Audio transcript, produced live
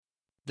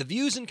The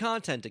views and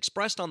content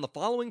expressed on the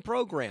following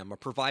program are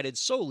provided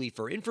solely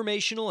for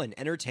informational and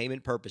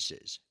entertainment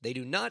purposes. They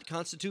do not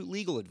constitute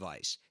legal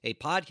advice. A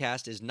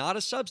podcast is not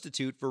a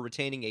substitute for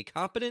retaining a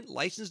competent,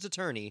 licensed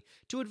attorney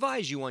to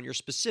advise you on your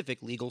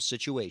specific legal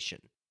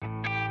situation.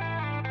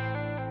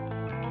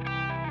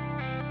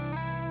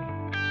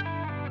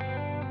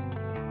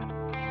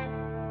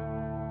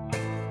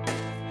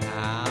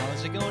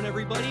 How's it going,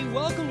 everybody?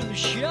 Welcome to the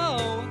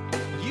show.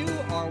 You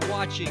are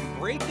watching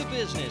Break the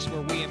Business,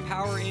 where we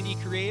empower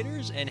indie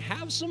creators and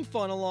have some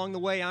fun along the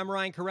way. I'm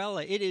Ryan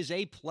Carella. It is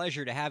a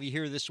pleasure to have you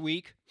here this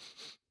week.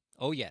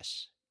 Oh,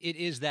 yes. It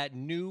is that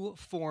new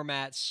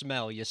format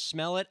smell. You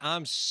smell it?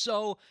 I'm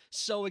so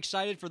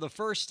excited. For the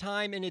first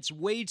time in its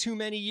way too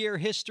many year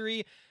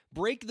history,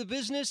 Break the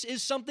Business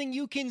is something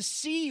you can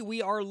see.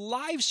 We are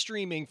live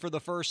streaming for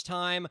the first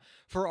time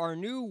for our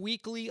new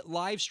weekly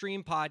live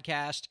stream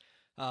podcast.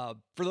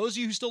 For those of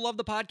you who still love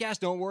the podcast,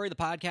 don't worry. The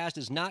podcast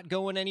is not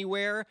going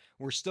anywhere.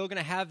 We're still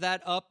going to have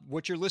that up.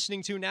 What you're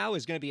listening to now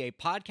is going to be a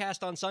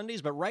podcast on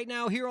Sundays. But right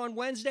now, here on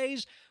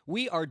Wednesdays,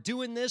 we are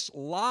doing this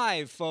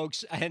live,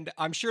 folks. And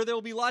I'm sure there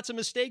will be lots of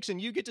mistakes,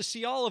 and you get to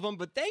see all of them.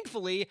 But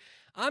thankfully,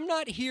 I'm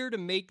not here to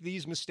make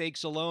these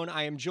mistakes alone.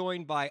 I am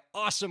joined by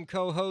awesome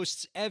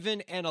co-hosts, Evan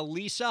and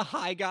Elisa.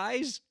 Hi,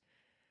 guys.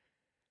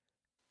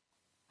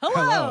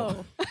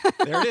 Hello.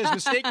 There it is.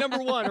 Mistake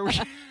number one.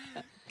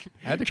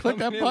 I had to click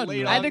that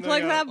button. I had to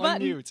click that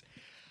button. Unmute.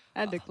 I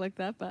had to click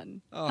that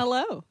button.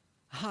 Hello.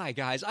 Hi,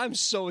 guys. I'm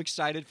so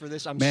excited for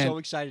this. I'm so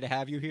excited to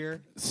have you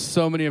here.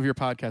 So many of your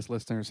podcast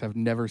listeners have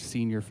never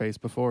seen your face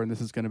before, and this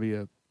is going to be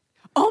a...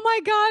 Oh, my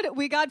God.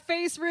 We got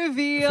face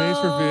reveal. Face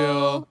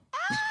reveal.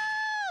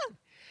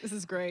 This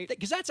is great.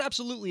 Because that's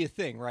absolutely a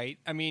thing, right?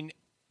 I mean,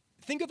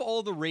 think of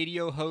all the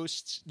radio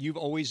hosts you've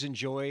always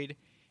enjoyed,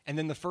 and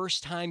then the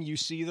first time you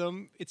see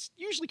them, it's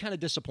usually kind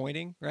of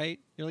disappointing, right?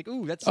 You're like,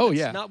 ooh, that's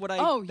not what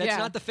that's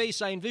not the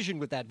face I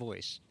envisioned with that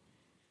voice.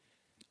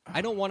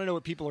 I don't want to know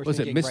what people are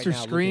thinking right now. Was it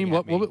Mr. Scream?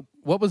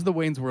 What was the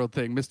Wayne's World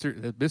thing?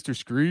 Mr.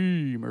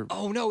 Scream? Or...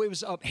 Oh, no, it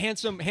was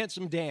Handsome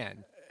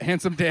Dan.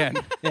 Handsome Dan.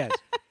 Yes.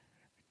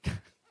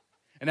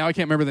 And now I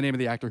can't remember the name of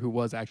the actor who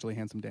was actually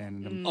Handsome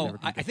Dan. And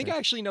I think I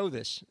actually know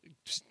this.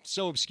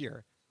 So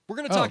obscure. We're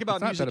going to talk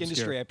about music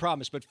industry, I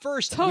promise. But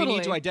first, we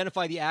need to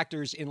identify the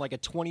actors in like a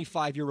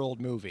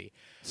 25-year-old movie.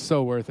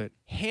 So worth it.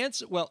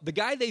 The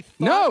guy they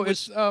thought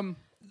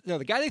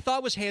the guy they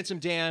thought was Handsome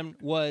Dan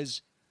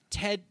was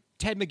Ted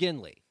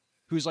McGinley,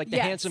 who's like the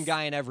handsome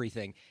guy and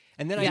everything.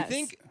 And then I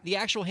think the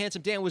actual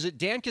Handsome Dan, was it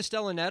Dan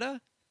Castellaneta?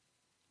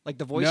 Like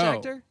the voice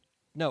actor?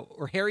 No,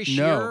 or Harry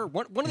Shearer?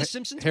 One of the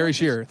Simpsons Harry voices?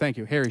 Shearer, thank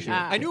you. Harry Shearer.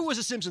 I knew it was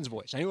a Simpsons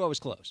voice. I knew I was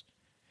close.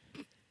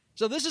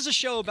 So this is a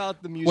show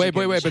about the music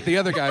industry. But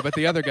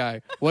the other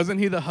guy.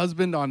 Wasn't he the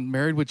husband on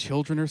Married with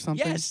Children or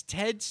something? Yes,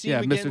 Ted C.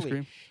 McGinley. Mr.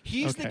 Scream.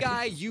 He's the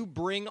guy you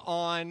bring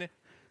on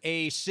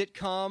a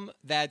sitcom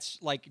that's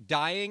like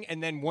dying,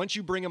 and then once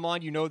you bring him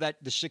on, you know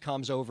that the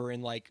sitcom's over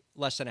in like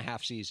less than a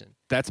half season.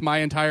 That's my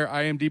entire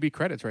IMDb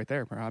credits right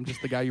there. I'm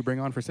just the guy you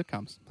bring on for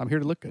sitcoms. I'm here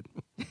to look good.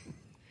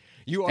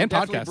 You are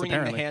definitely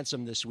bringing the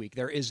handsome this week.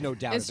 There is no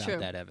doubt about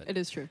that, Evan. It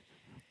is true.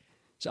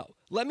 So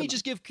let me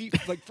just give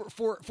like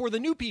for the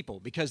new people,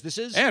 because this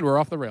is, and we're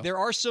off the rails. There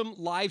are some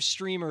live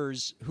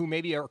streamers who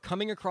maybe are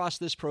coming across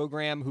this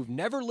program who've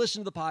never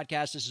listened to the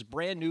podcast. This is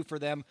brand new for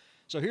them.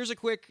 So here's a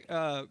quick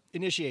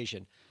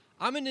initiation.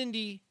 I'm an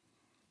indie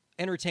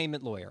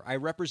entertainment lawyer. I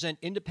represent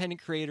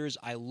independent creators.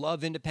 I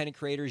love independent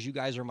creators. You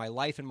guys are my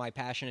life and my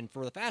passion. And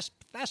for the past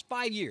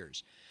 5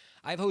 years,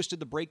 I've hosted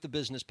the Break the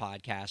Business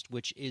podcast,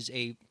 which is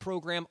a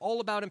program all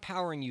about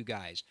empowering you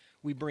guys.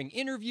 We bring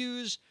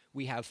interviews,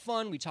 we have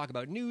fun, we talk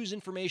about news,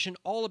 information,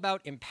 all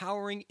about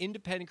empowering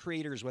independent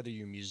creators, whether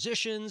you're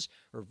musicians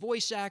or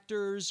voice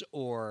actors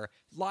or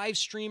live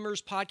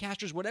streamers,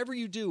 podcasters, whatever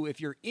you do. If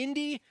you're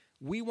indie,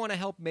 we want to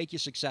help make you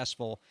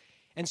successful.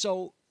 And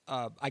so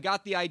I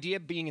got the idea,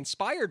 being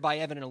inspired by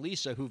Evan and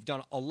Elisa, who've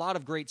done a lot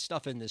of great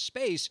stuff in this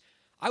space.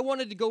 I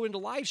wanted to go into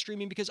live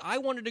streaming because I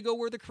wanted to go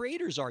where the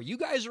creators are. You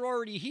guys are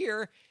already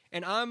here,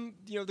 and I'm,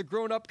 the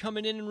grown-up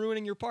coming in and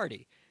ruining your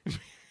party.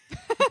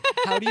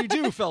 How do you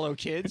do, fellow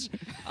kids?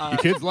 You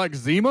kids like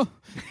Zima?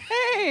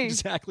 Hey!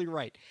 Exactly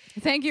right.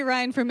 Thank you,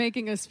 Ryan, for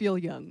making us feel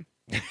young.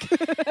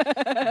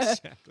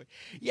 Exactly.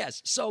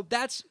 Yes. So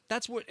that's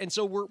what, and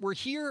so we're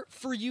here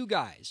for you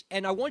guys,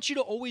 and I want you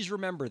to always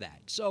remember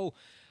that. So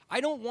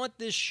I don't want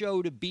this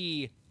show to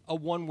be a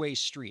one-way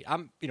street.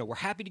 We're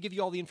happy to give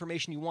you all the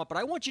information you want, but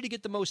I want you to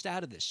get the most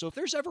out of this. So if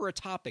there's ever a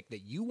topic that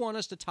you want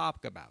us to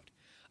talk about,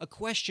 a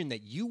question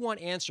that you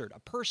want answered, a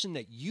person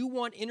that you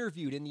want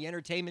interviewed in the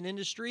entertainment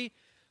industry,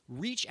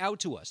 reach out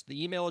to us.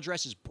 The email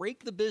address is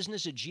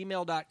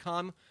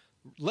breakthebusiness@gmail.com.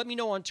 Let me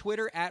know on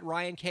Twitter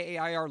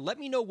 @RyanKAIR. Let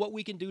me know what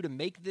we can do to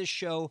make this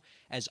show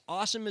as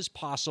awesome as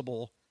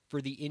possible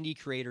for the indie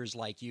creators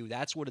like you.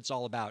 That's what it's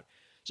all about.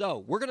 So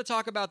we're going to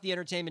talk about the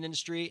entertainment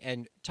industry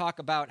and talk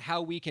about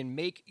how we can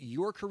make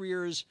your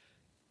careers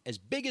as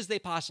big as they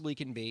possibly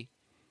can be.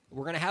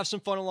 We're going to have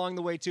some fun along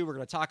the way, too. We're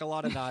going to talk a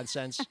lot of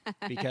nonsense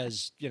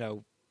because,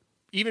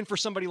 even for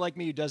somebody like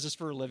me who does this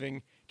for a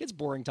living, gets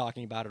boring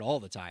talking about it all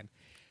the time.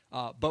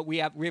 But we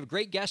have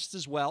great guests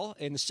as well.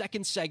 In the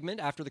second segment,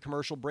 after the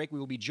commercial break, we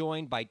will be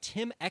joined by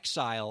Tim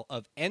Exile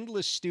of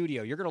Endless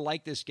Studio. You're going to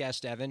like this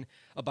guest, Evan.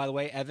 By the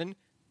way, Evan,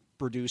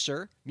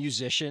 producer,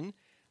 musician.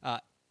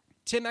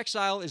 Tim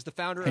Exile is the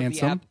founder of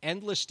the app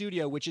Endless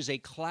Studio, which is a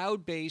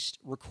cloud-based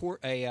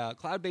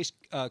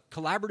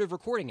collaborative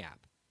recording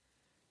app.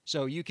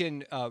 So you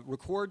can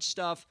record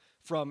stuff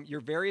from your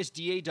various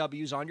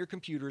DAWs on your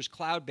computers,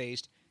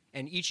 cloud-based,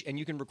 and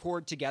you can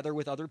record together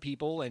with other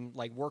people and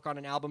like work on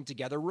an album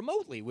together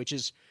remotely, which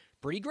is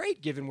pretty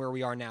great given where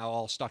we are now,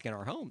 all stuck in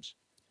our homes.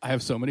 I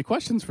have so many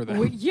questions for them.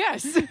 Well,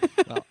 yes.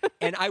 Well,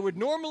 and I would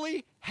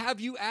normally have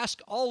you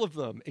ask all of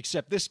them,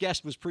 except this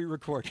guest was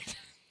pre-recorded.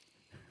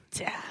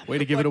 Damn. Way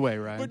to give it away,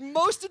 Ryan. But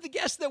most of the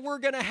guests that we're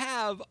going to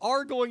have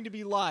are going to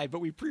be live. But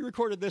we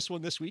pre-recorded this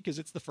one this week because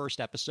it's the first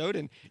episode.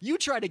 And you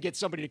try to get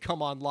somebody to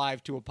come on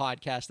live to a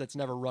podcast that's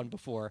never run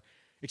before,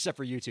 except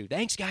for you two.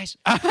 Thanks, guys.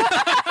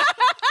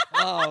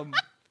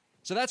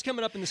 So that's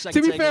coming up in the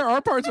second To be segment. fair,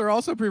 our parts are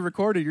also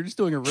pre-recorded. You're just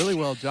doing a really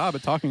well job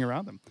at talking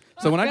around them.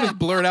 So when I just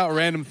blurt out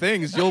random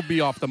things, you'll be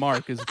off the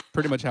mark is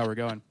pretty much how we're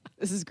going.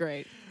 This is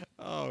great.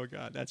 Oh,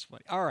 God, that's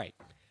funny. All right.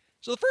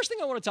 So the first thing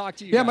I want to talk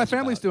to you Yeah, guys my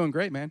family's about, doing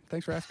great, man.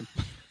 Thanks for asking.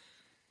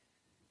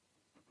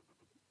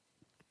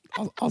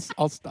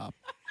 I'll stop.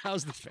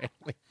 how's the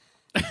family?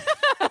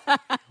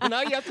 Well,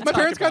 now you have to My talk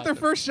parents got about their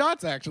them. first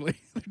shots, actually.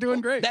 They're doing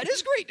great. That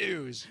is great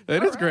news.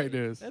 It All is great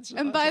news.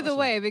 And by the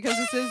way, because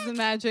this is the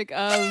magic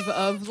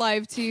of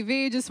live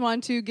TV, just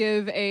want to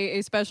give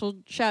a special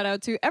shout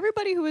out to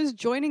everybody who is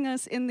joining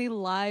us in the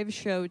live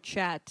show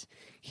chat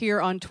here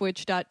on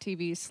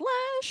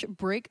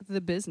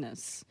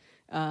twitch.tv/breakthebusiness.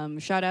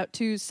 Shout out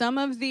to some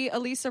of the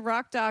Elisa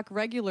Rock Doc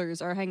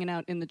regulars are hanging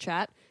out in the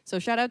chat. So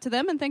shout out to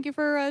them and thank you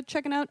for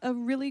checking out a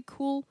really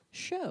cool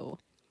show.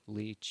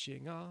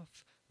 Leeching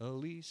off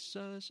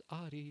Elisa's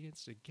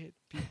audience to get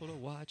people to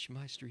watch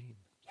my stream.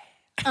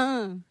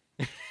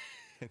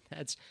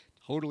 That's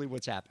totally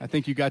what's happening. I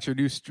think you got your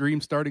new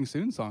stream starting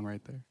soon song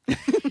right there. I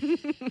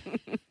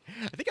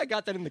think I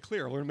got that in the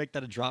clear. We're going to make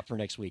that a drop for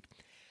next week.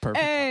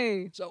 Perfect.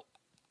 Hey! So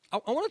I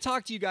want to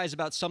talk to you guys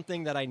about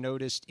something that I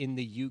noticed in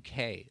the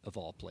UK, of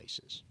all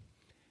places.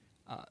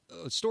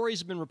 Stories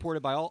have been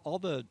reported by all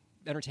the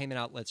entertainment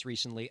outlets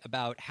recently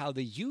about how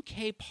the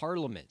UK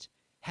Parliament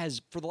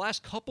has, for the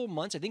last couple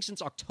months, I think since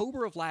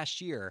October of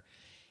last year,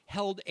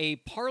 held a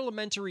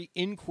parliamentary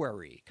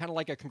inquiry, kind of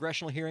like a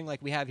congressional hearing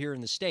like we have here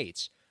in the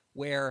States,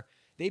 where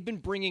they've been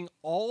bringing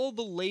all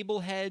the label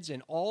heads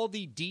and all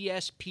the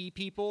DSP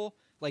people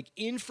like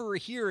in for a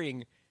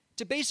hearing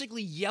to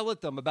basically yell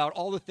at them about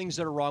all the things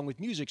that are wrong with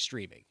music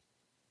streaming.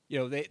 You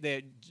know,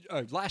 they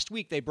last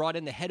week they brought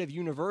in the head of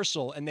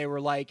Universal and they were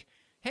like,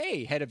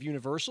 "Hey, head of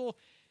Universal,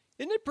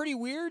 isn't it pretty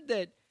weird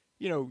that,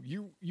 you know,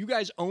 you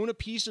guys own a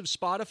piece of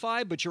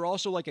Spotify, but you're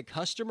also like a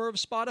customer of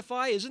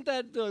Spotify? Isn't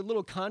that a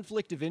little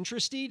conflict of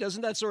interest-y?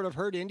 Doesn't that sort of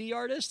hurt indie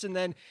artists?" And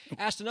then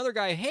asked another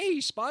guy, "Hey,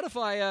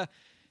 Spotify,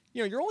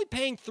 you know, you're only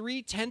paying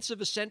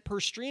 0.3 cents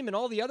per stream, and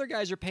all the other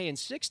guys are paying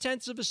 0.6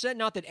 cents.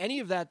 Not that any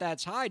of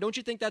that's high. Don't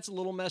you think that's a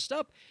little messed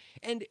up?"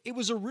 And it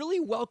was a really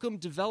welcome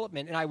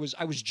development, and I was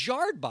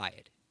jarred by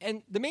it.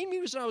 And the main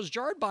reason I was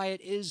jarred by it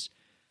is,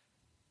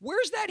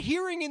 where's that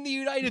hearing in the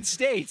United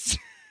States?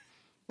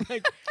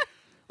 like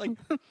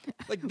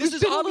this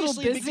is been a little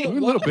obviously a big busy. deal. We're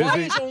a little Why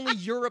busy. is only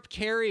Europe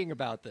caring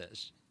about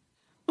this?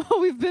 Oh,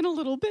 we've been a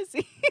little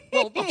busy.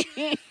 Well, that's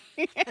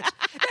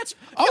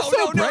Also,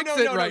 no,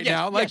 Brexit right yes,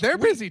 now, like yes, they're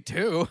busy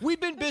too. We've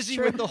been busy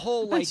with the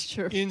whole like That's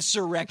true.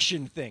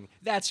 insurrection thing.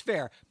 That's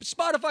fair. But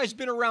Spotify's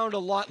been around a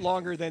lot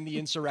longer than the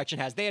insurrection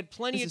has. They had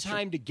plenty of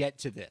time to get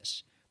to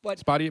this. But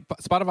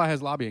Spotify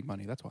has lobbying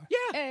money. That's why. yeah.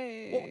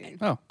 Hey.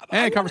 Oh, I and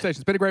wanna- conversation.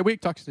 It's been a great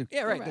week. Talk to you soon.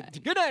 Yeah, right. All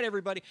right. Good night,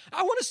 everybody.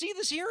 I want to see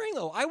this hearing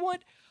though. I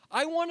want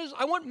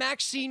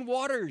Maxine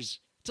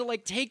Waters to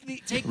like take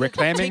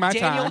Reclaiming my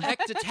Daniel time. Eck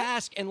to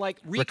task and like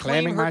reclaim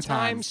Reclaiming her my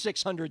time time.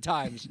 600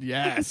 times.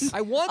 Yes.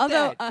 I want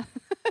Although, that.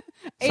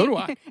 So do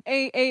I.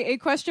 A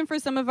question for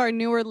some of our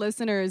newer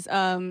listeners,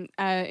 in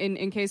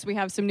case we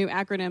have some new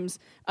acronyms.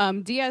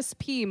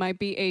 DSP might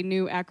be a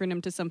new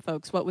acronym to some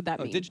folks. What would that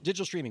mean?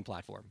 Digital streaming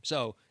platform.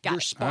 So Got your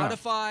it.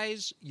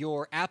 Spotify's,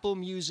 your Apple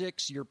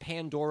Music's, your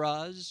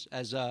Pandora's,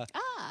 as the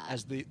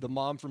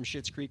mom from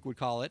Schitt's Creek would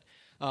call it.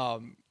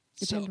 Pandora's.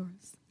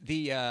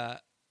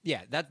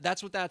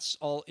 That's what that's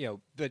all. You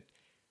know,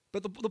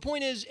 but the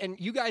point is, and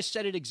you guys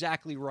said it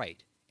exactly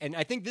right. And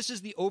I think this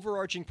is the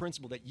overarching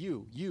principle that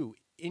you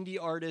indie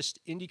artist,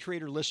 indie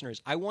creator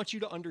listeners, I want you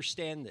to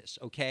understand this.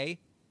 Okay,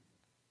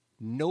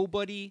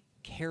 nobody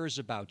cares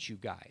about you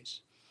guys,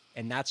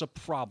 and that's a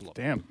problem.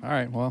 Damn. All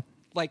right. Well,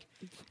 Like,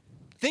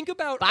 think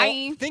about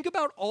Bye.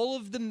 all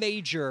of the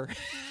major.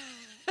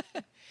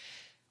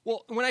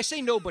 Well, when I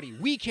say nobody,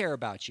 we care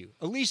about you.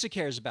 Elisa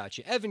cares about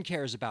you. Evan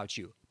cares about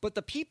you. But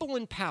the people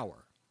in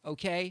power,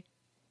 okay?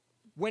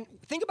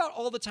 Think about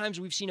all the times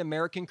we've seen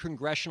American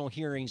congressional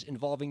hearings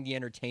involving the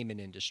entertainment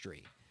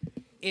industry.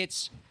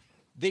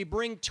 They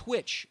bring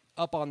Twitch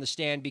up on the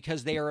stand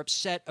because they are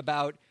upset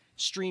about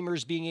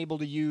streamers being able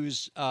to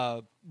use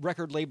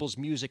record labels'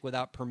 music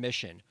without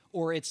permission.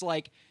 Or it's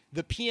like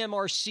the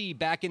PMRC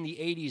back in the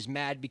 80s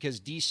mad because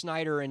Dee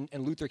Snider and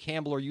Luther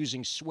Campbell are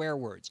using swear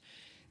words.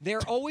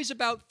 They're always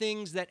about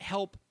things that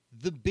help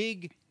the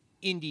big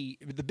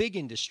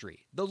industry,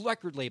 the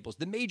record labels,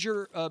 the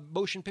major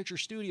motion picture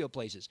studio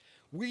places.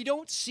 We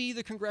don't see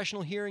the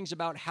congressional hearings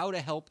about how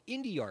to help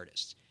indie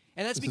artists.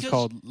 And that's because it's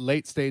called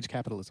late stage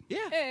capitalism.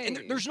 Yeah, Hey.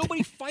 and there's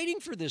nobody fighting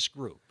for this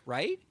group,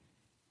 right?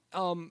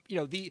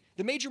 The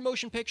major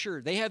motion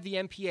picture, they have the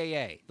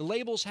MPAA. The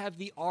labels have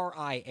the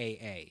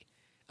RIAA.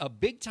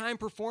 Big-time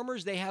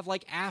performers, they have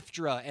like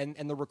AFTRA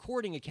and the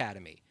Recording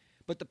Academy.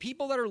 But the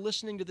people that are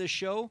listening to this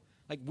show,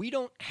 like, we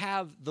don't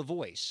have the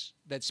voice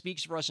that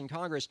speaks for us in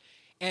Congress.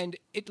 And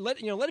let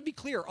it be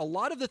clear, a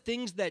lot of the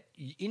things that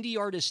indie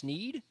artists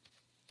need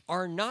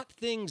are not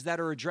things that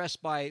are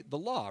addressed by the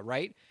law,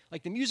 right?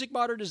 Like the Music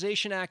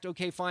Modernization Act,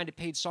 okay, fine, it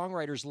paid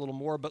songwriters a little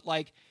more, but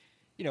like,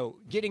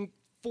 getting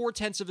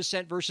 0.4 of a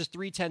cent versus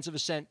 0.3 of a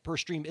cent per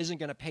stream isn't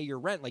going to pay your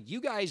rent. Like, you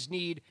guys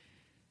need,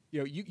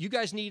 you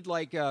guys need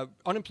like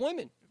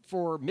unemployment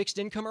for mixed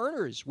income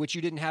earners, which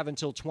you didn't have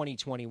until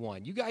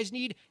 2021. You guys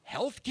need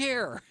health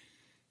care,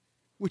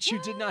 which you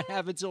did not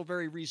have until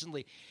very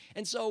recently.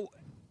 And so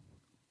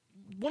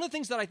one of the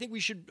things that I think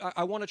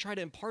I want to try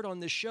to impart on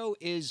this show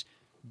is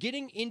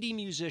getting indie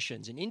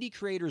musicians and indie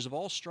creators of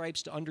all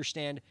stripes to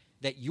understand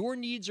that your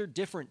needs are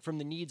different from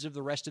the needs of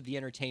the rest of the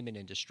entertainment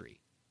industry,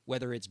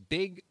 whether it's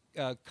big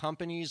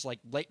companies like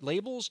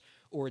labels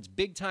or it's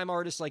big-time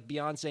artists like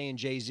Beyonce and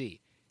Jay-Z.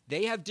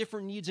 They have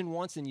different needs and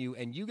wants than you,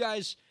 and you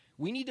guys,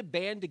 we need to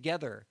band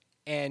together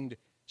and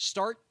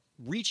start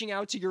reaching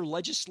out to your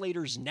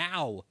legislators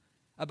now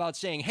about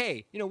saying,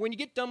 hey, when you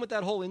get done with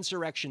that whole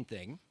insurrection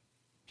thing,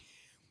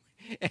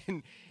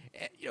 and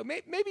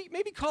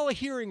maybe call a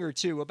hearing or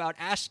two about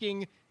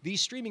asking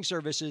these streaming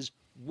services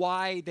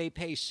why they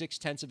pay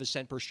 0.6 of a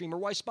cent per stream or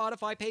why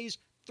Spotify pays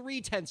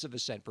 0.3 of a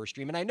cent per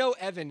stream. And I know,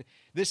 Evan,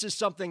 this is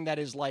something that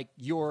is like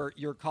your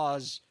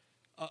cause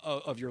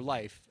of your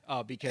life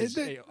because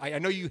I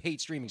know you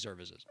hate streaming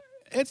services.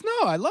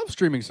 I love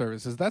streaming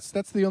services. That's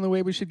the only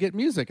way we should get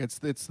music.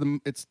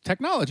 It's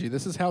technology.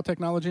 This is how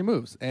technology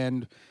moves.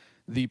 And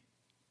the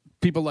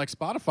people like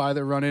Spotify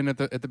that run in at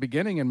the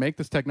beginning and make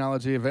this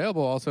technology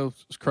available also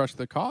crush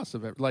the cost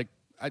of it. Like,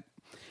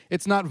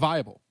 it's not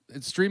viable.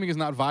 Streaming is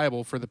not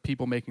viable for the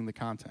people making the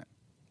content.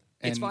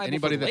 And it's viable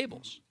for the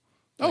labels.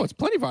 Oh, it's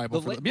plenty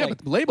viable for them. Yeah,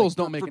 but labels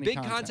don't make any content.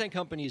 For big content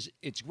companies,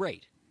 it's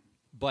great.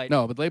 But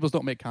labels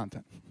don't make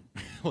content.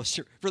 Well,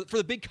 sure. For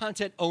the big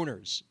content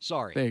owners,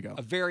 sorry. There you go.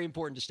 A very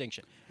important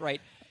distinction,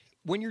 right?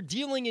 When you're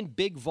dealing in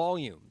big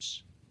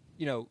volumes,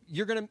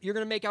 you're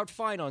gonna make out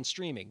fine on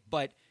streaming,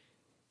 but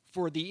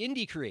for the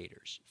indie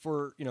creators,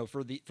 for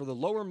the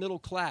lower middle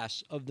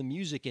class of the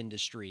music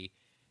industry,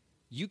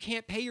 you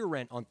can't pay your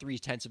rent on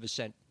 0.3 of a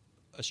cent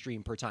a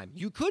stream per time.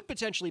 You could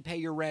potentially pay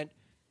your rent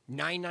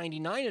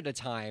 $9.99 at a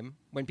time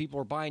when people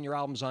are buying your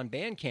albums on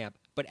Bandcamp.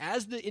 But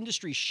as the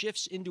industry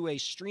shifts into a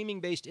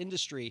streaming-based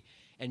industry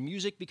and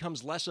music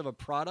becomes less of a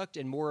product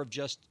and more of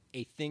just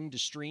a thing to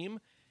stream,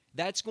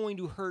 that's going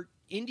to hurt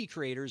indie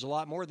creators a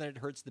lot more than it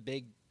hurts the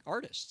big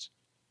artists.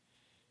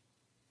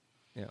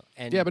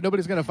 But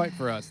nobody's going to fight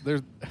for us.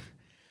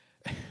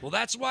 Well,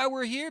 that's why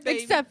we're here,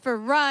 baby. Except for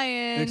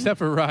Ryan.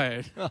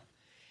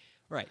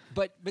 Right.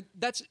 But look,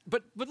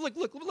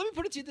 let me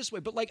put it to you this way.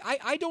 But like,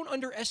 I don't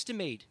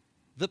underestimate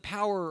the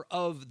power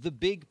of the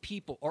big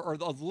people or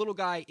the little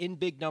guy in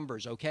big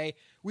numbers, okay?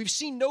 We've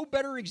seen no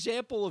better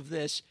example of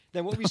this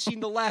than what we've seen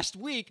the last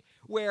week,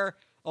 where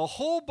a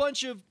whole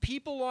bunch of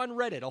people on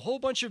Reddit, a whole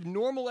bunch of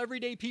normal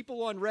everyday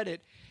people on Reddit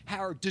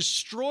are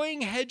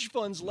destroying hedge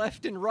funds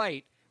left and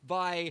right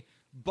by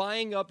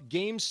buying up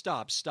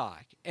GameStop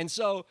stock. And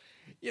so,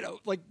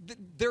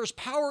 there's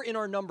power in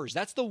our numbers.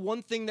 That's the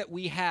one thing that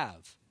we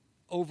have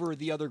over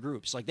the other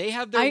groups. Like, they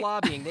have their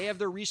lobbying, they have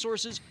their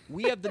resources,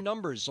 we have the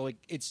numbers. So like,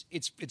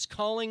 it's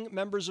calling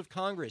members of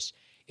Congress,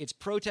 it's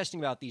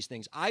protesting about these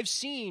things. I've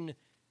seen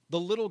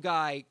the little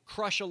guy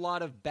crush a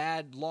lot of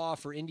bad law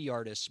for indie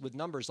artists with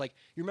numbers. Like,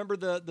 you remember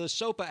the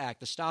SOPA Act,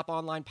 the Stop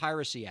Online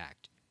Piracy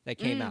Act that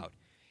came out.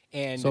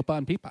 And SOPA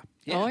and PIPA.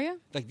 Yeah. Oh, yeah.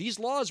 Like, these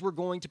laws were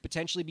going to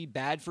potentially be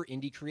bad for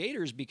indie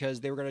creators because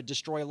they were going to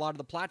destroy a lot of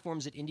the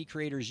platforms that indie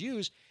creators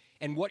use.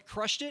 And what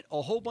crushed it?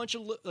 A whole bunch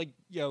of,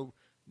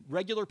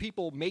 regular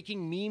people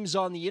making memes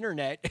on the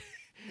internet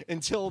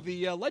until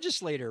the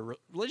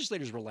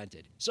legislators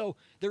relented. So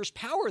there's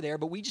power there,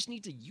 but we just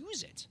need to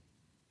use it.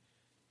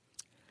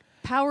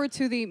 Power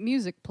to the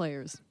music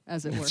players,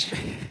 as it were.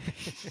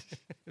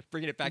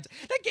 Bringing it back to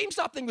that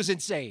GameStop thing was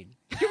insane.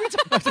 Can we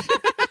talk?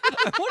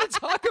 I want to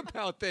talk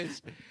about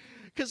this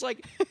because,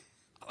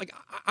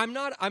 I'm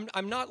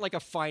not like a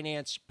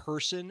finance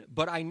person,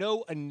 but I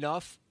know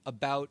enough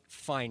about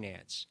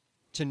finance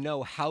to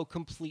know how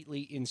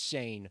completely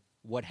insane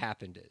what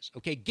happened is.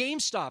 Okay,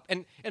 GameStop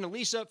and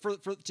Elisa,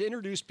 to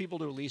introduce people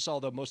to Elisa,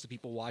 although most of the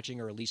people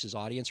watching are Elisa's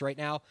audience right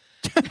now.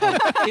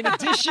 In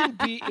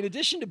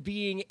addition to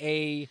being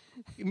a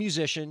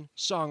musician,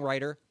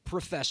 songwriter,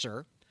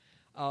 professor,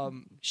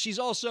 She's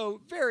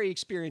also very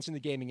experienced in the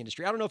gaming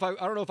industry. I don't know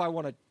if I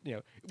want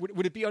to,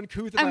 would it be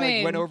uncouth if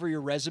I went over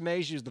your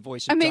resume? She was the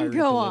voice of Tyree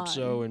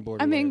Calypso in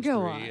Borderlands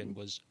 3 and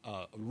was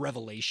a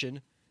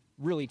revelation.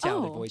 Really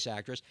talented voice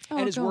actress,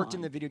 and has worked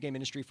in the video game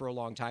industry for a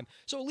long time.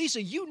 So,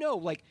 Lisa,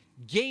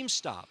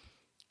 GameStop,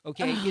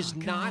 is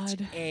not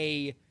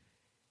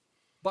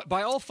but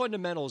by all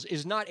fundamentals,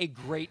 is not a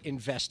great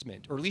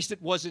investment, or at least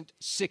it wasn't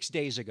 6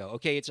 days ago.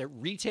 Okay, it's a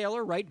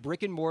retailer, right,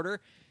 brick and mortar,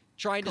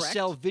 trying to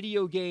sell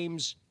video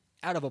games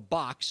out of a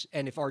box.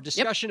 And if our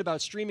discussion about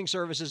streaming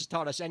services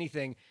taught us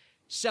anything,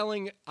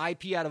 selling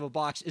IP out of a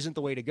box isn't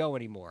the way to go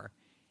anymore.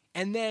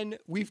 And then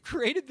we've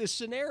created this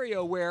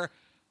scenario where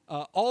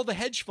all the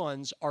hedge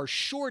funds are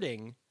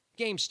shorting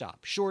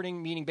GameStop.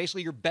 Shorting meaning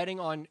basically you're betting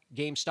on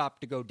GameStop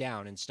to go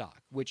down in stock,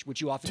 which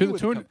you often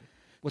do.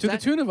 To the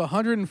tune of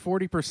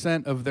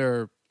 140% of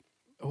their,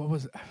 what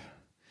was it?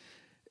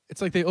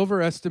 It's like they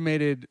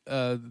overestimated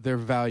their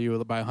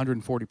value by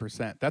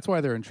 140%. That's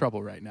why they're in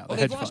trouble right now.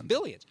 They've lost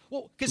billions.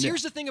 Well, because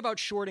here's the thing about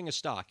shorting a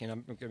stock, and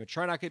I'm going to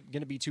try not going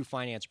to be too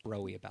finance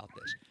bro-y about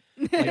this.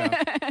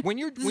 When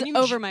you're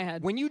over my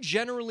head. When you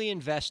generally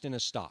invest in a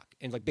stock,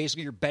 and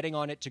basically you're betting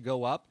on it to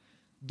go up,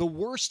 the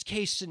worst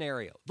case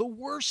scenario, the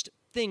worst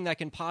thing that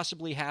can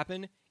possibly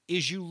happen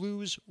is you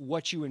lose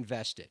what you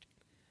invested.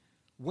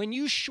 When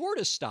you short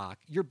a stock,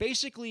 you're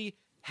basically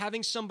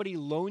having somebody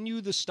loan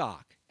you the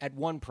stock at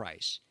one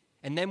price,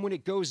 and then when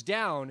it goes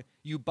down,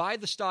 you buy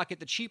the stock at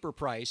the cheaper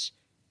price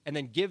and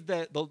then give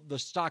the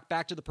stock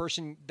back to the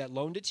person that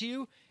loaned it to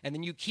you, and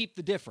then you keep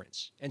the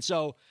difference. And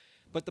so,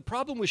 but the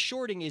problem with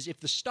shorting is if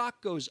the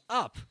stock goes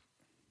up,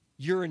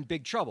 you're in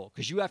big trouble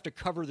because you have to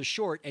cover the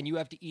short and you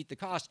have to eat the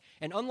cost.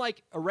 And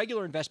unlike a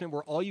regular investment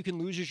where all you can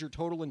lose is your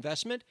total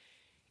investment,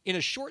 in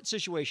a short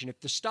situation, if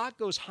the stock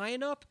goes high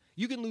enough,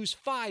 you can lose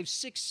 5,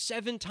 6,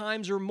 7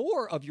 times or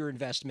more of your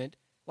investment,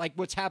 like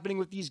what's happening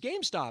with these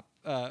GameStop,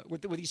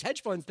 with these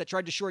hedge funds that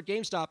tried to short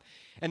GameStop,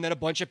 and then a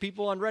bunch of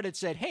people on Reddit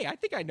said, "Hey, I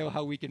think I know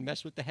how we can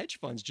mess with the hedge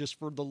funds just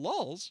for the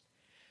lulz.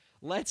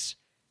 Let's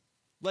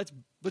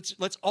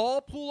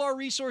all pool our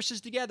resources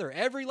together.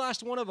 Every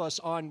last one of us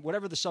on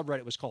whatever the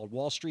subreddit was called,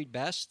 Wall Street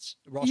Bets.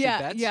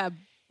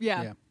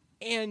 Yeah.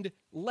 And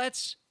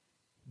let's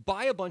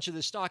buy a bunch of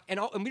this stock, and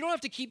we don't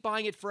have to keep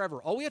buying it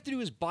forever. All we have to do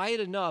is buy it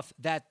enough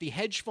that the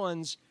hedge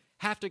funds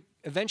have to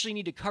eventually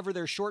need to cover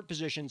their short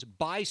positions,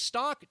 buy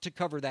stock to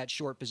cover that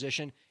short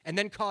position, and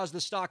then cause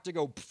the stock to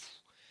go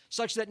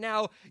such that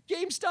now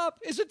GameStop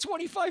is a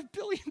 $25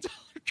 billion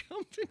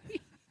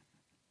company."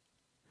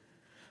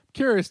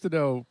 Curious to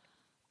know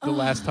the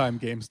last time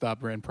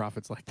GameStop ran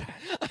profits like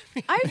that.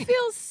 I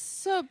feel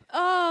so...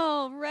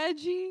 Oh,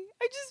 Reggie.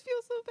 I just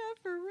feel so bad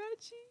for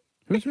Reggie.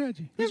 Who's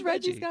Reggie? Who's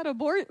Reggie's got a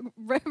board.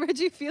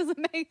 Reggie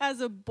Fils-Aimé has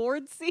a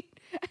board seat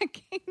at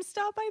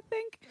GameStop, I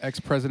think.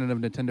 Ex-president of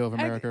Nintendo of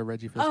America,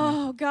 Reggie Fils-Aimé.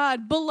 Oh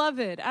God,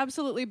 beloved,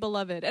 absolutely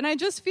beloved. And I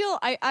just feel,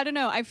 I don't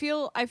know, I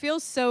feel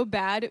so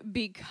bad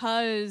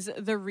because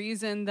the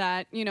reason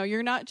that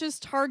you're not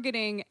just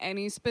targeting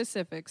any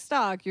specific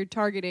stock, you're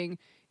targeting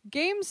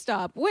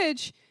GameStop,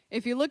 which,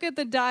 if you look at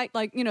the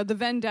the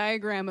Venn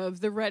diagram of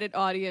the Reddit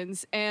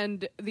audience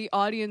and the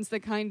audience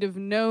that kind of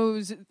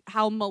knows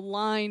how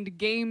maligned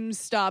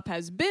GameStop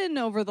has been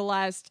over the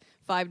last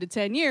 5 to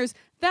 10 years,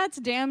 that's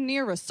damn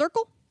near a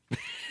circle.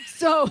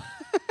 So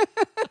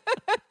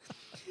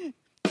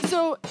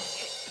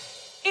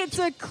it's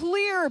a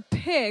clear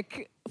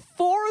pick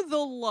for the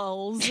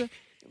lulz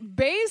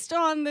based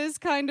on this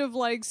kind of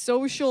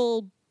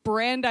social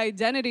brand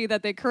identity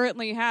that they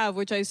currently have,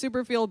 which I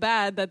super feel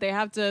bad that they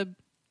have to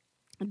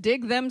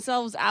dig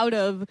themselves out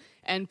of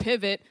and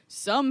pivot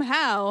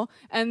somehow,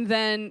 and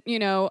then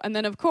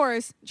of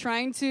course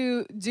trying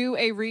to do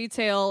a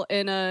retail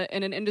in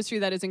an industry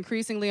that is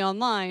increasingly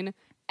online,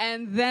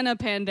 and then a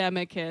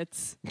pandemic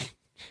hits.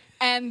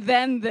 And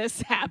then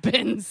this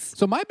happens.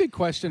 So my big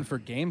question for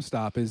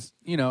GameStop is,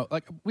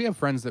 we have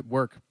friends that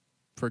work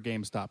for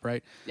GameStop,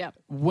 right? Yeah.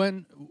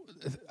 When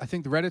I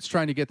think the Reddit's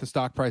trying to get the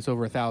stock price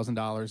over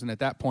 $1,000, and at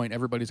that point,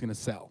 everybody's going to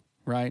sell,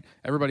 right?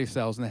 Everybody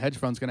sells, and the hedge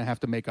fund's going to have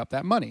to make up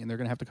that money, and they're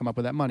going to have to come up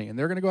with that money, and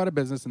they're going to go out of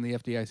business, and the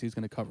FDIC is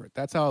going to cover it.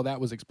 That's how that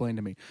was explained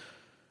to me.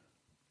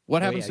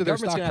 What happens to their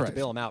stock price? The government's going to have to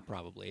bail them out,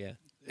 probably, yeah.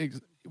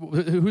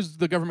 Who's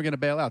the government going to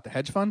bail out? The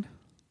hedge fund?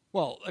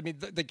 Well, I mean,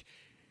 the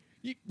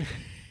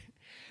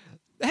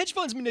hedge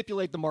funds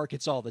manipulate the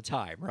markets all the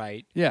time,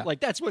 right? Yeah.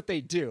 That's what they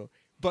do.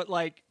 But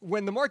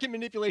when the market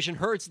manipulation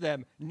hurts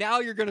them, now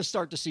you're going to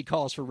start to see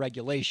calls for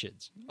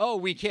regulations. Oh,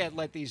 we can't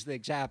let these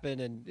things happen,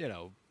 and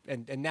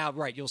and now,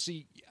 right? You'll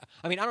see.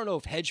 I mean, I don't know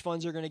if hedge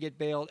funds are going to get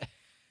bailed.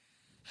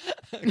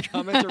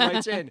 Commenter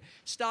writes in: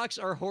 stocks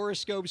are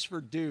horoscopes for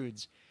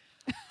dudes.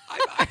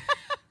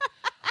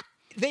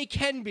 They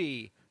can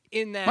be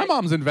in that. My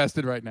mom's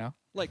invested right now.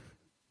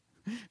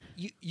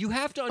 You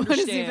have to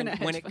understand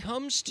when it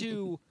comes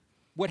to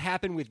what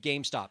happened with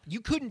GameStop.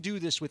 You couldn't do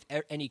this with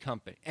every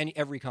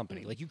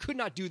company. You could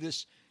not do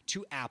this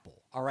to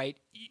Apple. All right,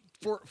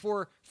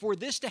 for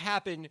this to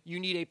happen, you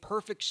need a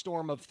perfect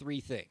storm of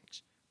 3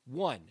 things.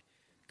 1,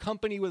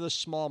 company with a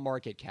small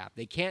market cap.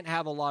 They can't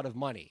have a lot of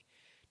money.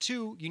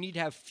 2, you need to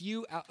have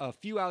a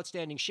few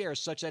outstanding shares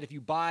such that if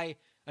you buy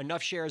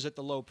enough shares at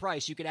the low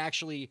price, you can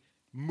actually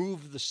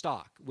move the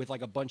stock with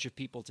like a bunch of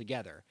people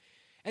together.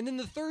 And then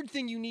the third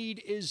thing you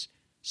need is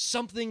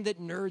something that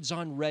nerds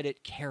on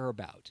Reddit care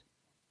about.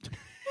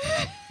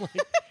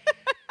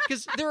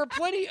 Because there are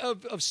plenty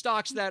of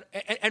stocks that,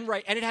 and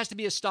it has to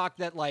be a stock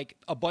that like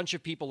a bunch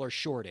of people are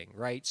shorting,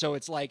 right? So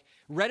it's like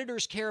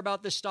Redditors care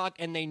about this stock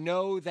and they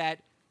know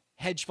that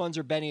hedge funds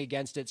are betting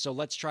against it, so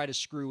let's try to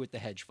screw with the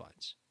hedge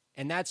funds.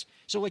 And that's,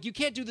 so like you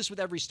can't do this with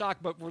every stock,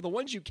 but for the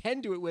ones you can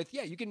do it with,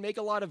 yeah, you can make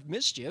a lot of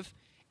mischief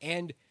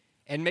and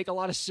make a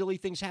lot of silly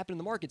things happen in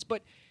the markets.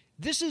 But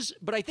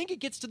I think it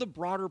gets to the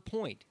broader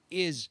point,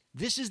 is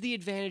this is the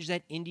advantage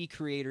that indie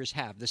creators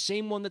have, the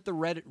same one that the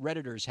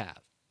Redditors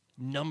have.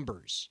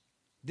 Numbers.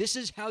 This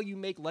is how you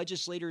make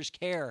legislators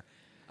care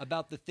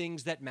about the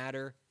things that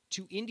matter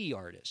to indie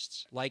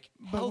artists, like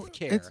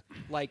healthcare,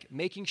 like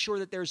making sure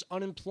that there's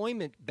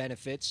unemployment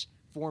benefits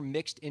for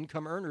mixed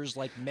income earners,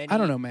 like many I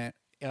don't know, man.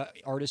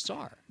 Artists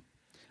are.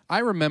 I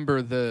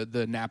remember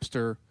the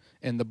Napster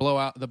and the blow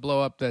up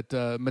that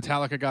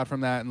Metallica got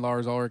from that, and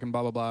Lars Ulrich and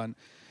blah blah blah. And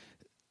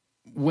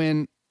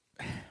when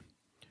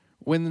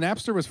the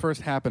Napster was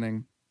first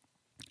happening,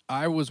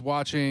 I was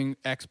watching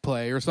X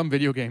Play or some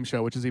video game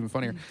show, which is even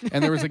funnier.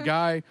 And there was a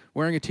guy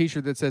wearing a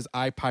T-shirt that says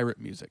 "I pirate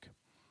music,"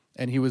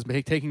 and he was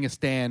taking a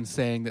stand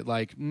saying that,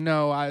 like,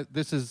 no,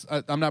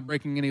 I'm not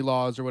breaking any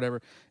laws or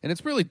whatever. And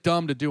it's really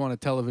dumb to do on a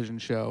television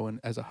show, and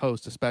as a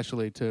host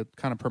especially, to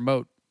kind of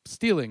promote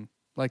stealing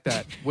like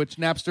that, which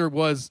Napster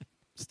was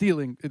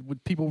stealing.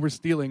 People were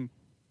stealing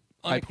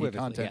IP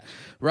content, yes.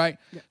 right?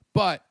 Yeah.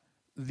 But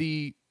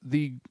the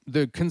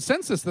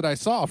consensus that I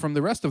saw from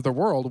the rest of the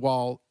world,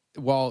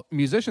 while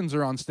musicians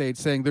are on stage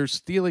saying they're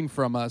stealing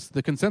from us,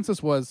 the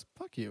consensus was,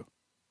 fuck you.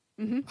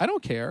 Mm-hmm. I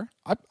don't care.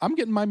 I'm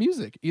getting my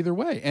music either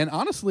way. And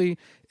honestly,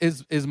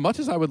 as much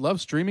as I would love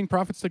streaming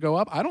profits to go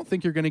up, I don't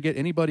think you're going to get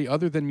anybody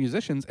other than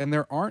musicians. And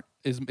there aren't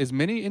as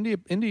many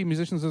indie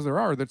musicians as there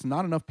are. There's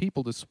not enough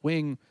people to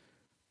swing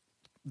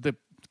the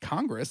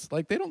Congress.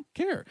 Like, they don't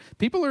care.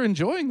 People are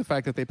enjoying the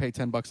fact that they pay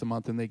 $10 a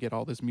month and they get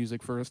all this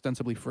music for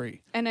ostensibly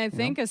free. And I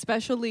think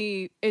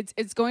especially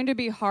it's going to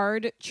be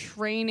hard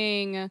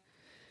training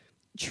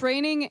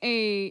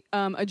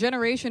a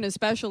generation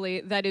especially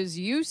that is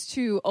used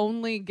to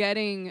only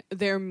getting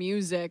their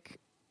music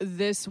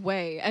this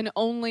way and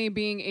only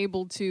being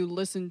able to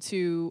listen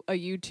to a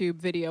YouTube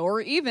video,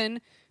 or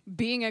even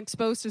being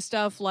exposed to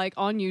stuff like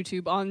on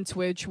YouTube, on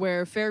Twitch,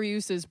 where fair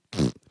use is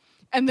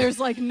and there's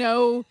like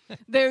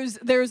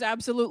there's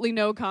absolutely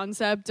no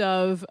concept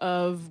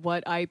of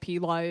what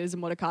IP law is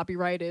and what a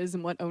copyright is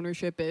and what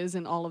ownership is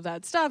and all of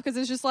that stuff, because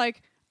it's just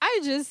like, I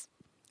just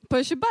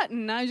push a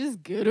button, I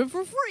just get it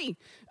for free.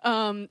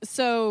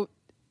 So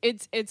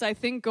it's I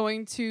think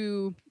going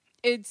to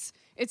it's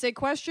a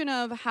question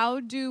of how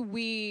do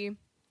we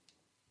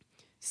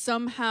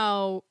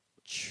somehow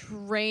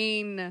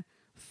train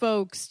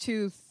folks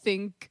to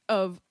think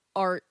of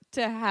art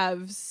to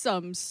have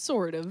some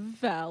sort of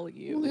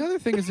value. Well, the other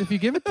thing is, if you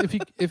give it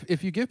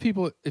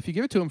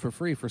to them for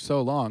free for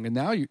so long, and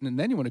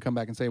then you want to come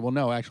back and say, well,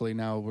 no, actually,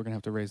 now we're going to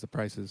have to raise the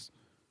prices.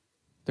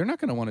 They're not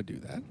going to want to do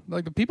that.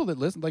 Like, the people that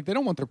listen, like, they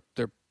don't want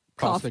their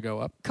costs to go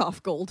up.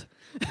 Cough gold.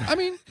 I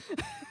mean,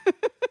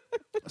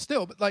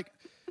 still, but like,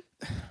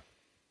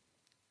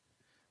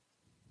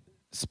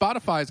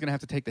 Spotify is going to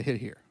have to take the hit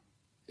here.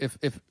 If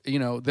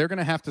they're going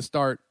to have to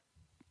start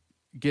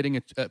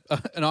getting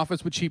an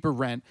office with cheaper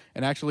rent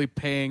and actually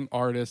paying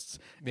artists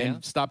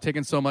and stop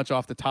taking so much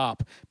off the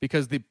top,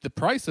 because the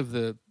price of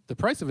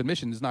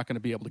admission is not going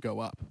to be able to go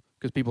up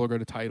because people are going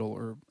to Tidal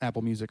or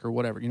Apple Music or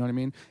whatever, you know what I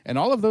mean? And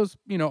all of those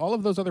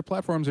other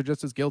platforms are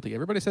just as guilty.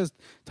 Everybody says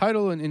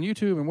Tidal and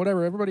YouTube and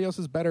whatever, everybody else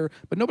is better,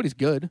 but nobody's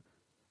good.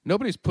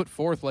 Nobody's put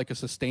forth like a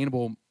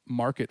sustainable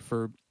market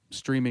for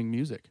streaming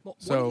music. Well,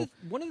 so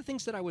one of the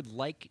things that I would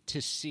like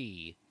to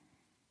see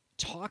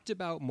talked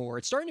about more,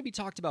 it's starting to be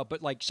talked about,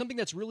 but like something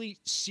that's really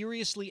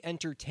seriously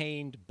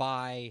entertained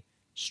by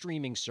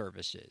streaming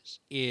services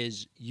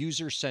is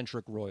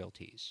user-centric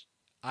royalties.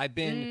 I've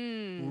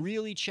been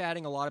really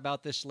chatting a lot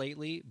about this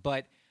lately,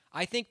 but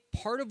I think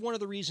part of one of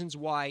the reasons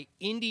why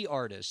indie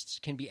artists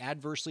can be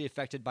adversely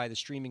affected by the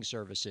streaming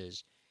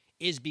services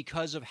is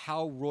because of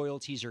how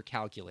royalties are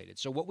calculated.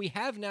 So what we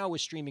have now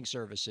with streaming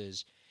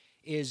services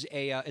is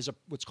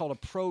what's called a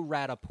pro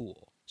rata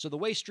pool. So the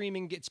way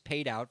streaming gets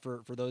paid out,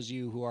 for those of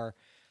you who are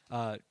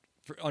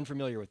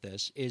unfamiliar with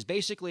this, is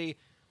basically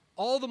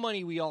all the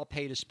money we all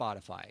pay to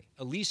Spotify.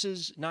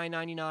 Elisa's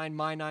 $9.99,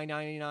 my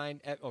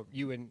 $9.99. Oh,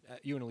 you and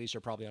Elisa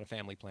are probably on a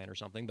family plan or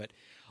something. But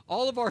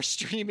all of our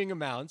streaming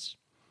amounts,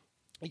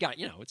 you got,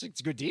 it's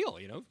a good deal.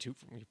 Two,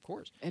 of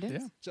course. It is.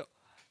 Yeah. So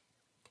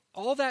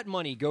all that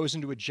money goes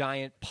into a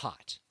giant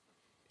pot.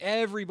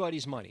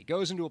 Everybody's money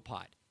goes into a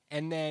pot.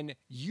 And then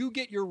you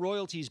get your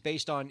royalties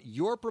based on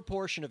your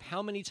proportion of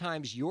how many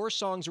times your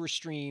songs were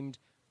streamed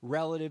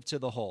relative to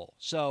the whole.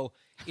 So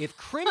if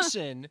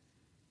Crimson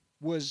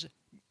was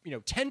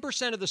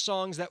 10% of the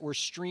songs that were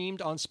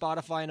streamed on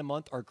Spotify in a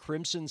month are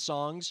Crimson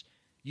songs,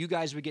 you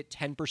guys would get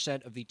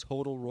 10% of the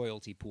total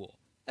royalty pool.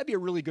 That'd be a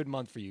really good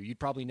month for you. You'd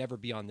probably never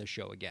be on this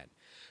show again.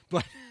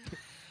 But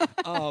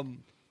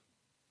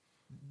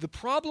the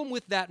problem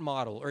with that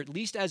model, or at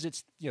least as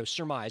it's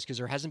surmised, because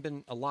there hasn't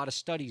been a lot of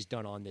studies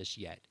done on this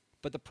yet,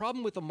 but the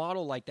problem with a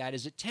model like that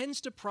is it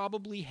tends to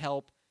probably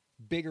help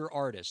bigger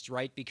artists,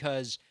 right?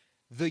 Because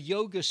the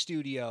yoga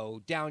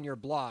studio down your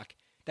block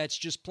that's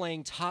just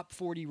playing top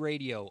 40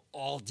 radio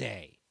all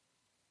day,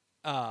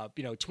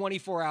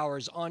 24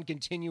 hours on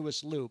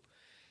continuous loop,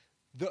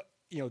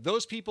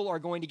 those people are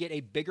going to get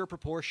a bigger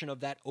proportion of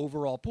that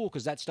overall pool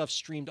because that stuff's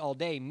streamed all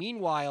day.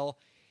 Meanwhile,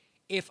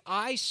 if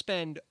I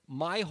spend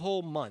my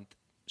whole month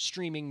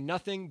streaming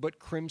nothing but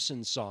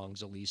Crimson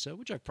songs, Elisa,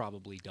 which I've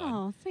probably done.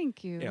 Oh,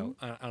 thank you.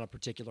 On a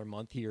particular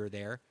month here or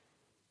there,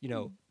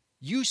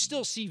 you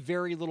still see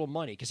very little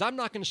money because I'm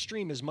not going to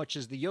stream as much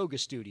as the yoga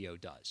studio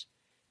does.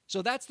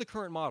 So that's the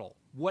current model.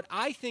 What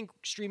I think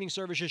streaming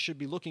services should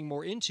be looking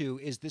more into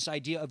is this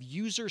idea of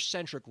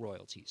user-centric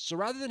royalties. So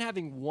rather than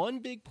having one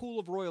big pool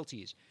of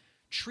royalties,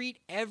 treat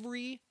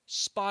every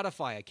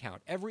Spotify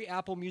account, every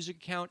Apple Music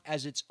account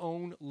as its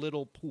own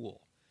little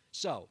pool.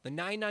 So the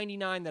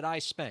 $9.99 that I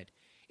spent,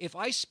 if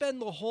I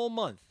spend the whole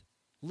month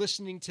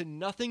listening to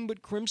nothing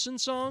but Crimson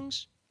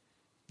songs,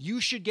 you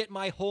should get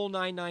my whole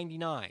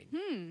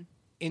 $9.99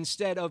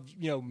 instead of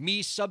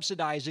me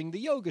subsidizing the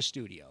yoga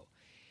studio.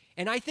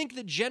 And I think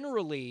that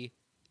generally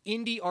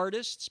indie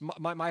artists,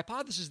 my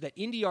hypothesis is that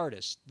indie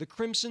artists, the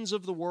Crimsons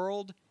of the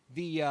world,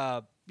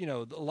 a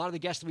lot of the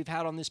guests that we've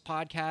had on this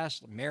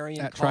podcast, Marion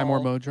At Call, Try More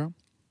Mojo.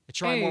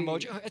 Try More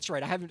Mojo. Oh, that's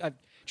right. I've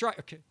tried.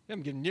 Okay,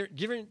 haven't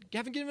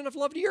given enough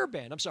love to your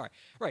band. I'm sorry.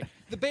 Right.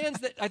 The bands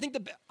that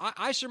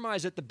I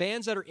surmise that the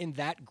bands that are in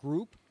that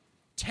group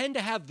tend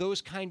to have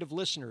those kind of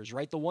listeners,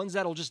 right? The ones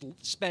that'll just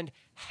spend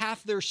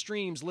half their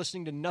streams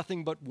listening to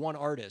nothing but one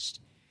artist.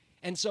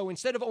 And so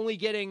instead of only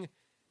getting,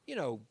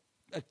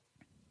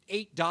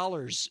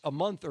 $8 a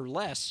month or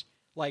less,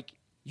 like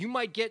you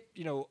might get,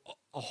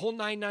 a whole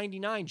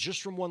 $9.99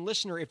 just from one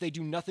listener if they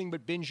do nothing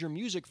but binge your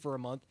music for a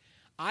month.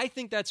 I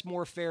think that's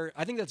more fair.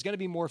 I think that's going to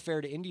be more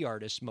fair to indie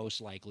artists,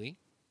 most likely.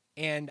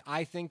 And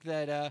I think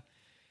that,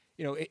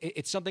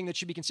 it's something that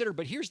should be considered.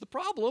 But here's the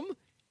problem.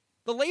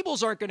 The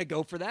labels aren't going to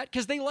go for that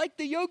because they like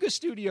the yoga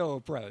studio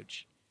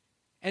approach.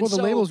 And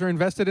the labels are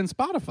invested in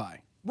Spotify.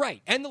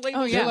 Right. And the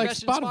labels are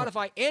invested in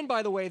Spotify. And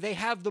by the way, they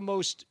have the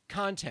most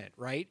content,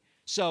 right?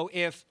 So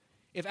if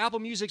Apple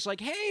Music's like,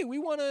 hey, we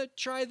want to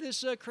try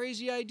this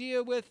crazy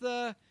idea with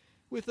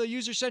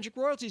user-centric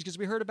royalties because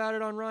we heard about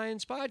it on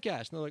Ryan's podcast.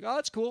 And they're like, oh,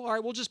 that's cool. All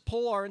right, we'll just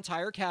pull our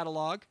entire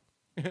catalog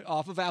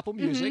off of Apple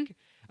Music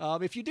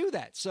if you do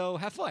that. So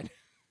have fun.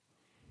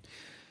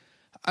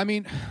 I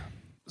mean,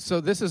 so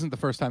this isn't the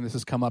first time this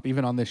has come up,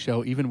 even on this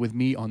show, even with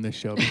me on this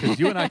show, because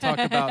you and I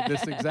talked about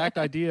this exact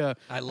idea.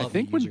 I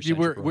think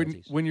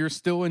when you're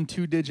still in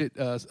 2-digit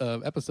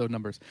episode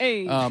numbers.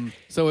 Hey.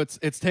 So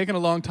it's taken a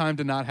long time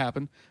to not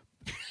happen.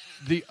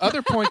 The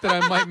other point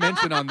that I might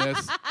mention on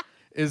this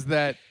is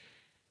that,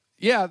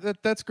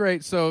 that's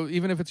great. So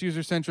even if it's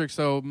user-centric,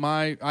 so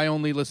I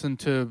only listen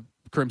to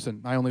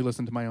Crimson. I only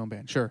listen to my own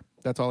band. Sure,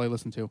 that's all I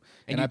listen to.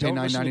 And I pay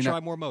 $9.99. To Try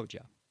More Mojo.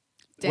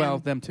 Damn. Well,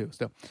 them too.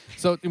 Still,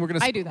 so we're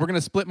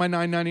gonna split my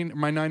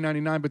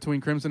 $9.99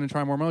 between Crimson and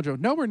Try More Mojo.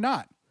 No, we're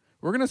not.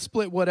 We're gonna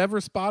split whatever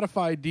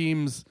Spotify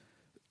deems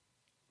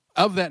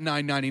of that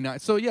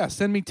 $9.99. So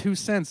send me 2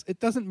 cents.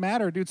 It doesn't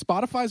matter, dude.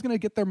 Spotify's gonna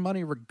get their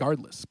money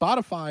regardless.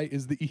 Spotify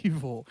is the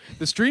evil.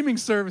 The streaming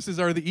services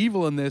are the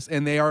evil in this,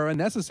 and they are a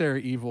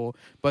necessary evil.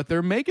 But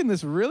they're making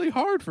this really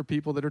hard for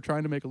people that are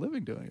trying to make a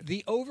living doing it.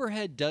 The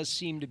overhead does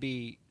seem to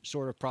be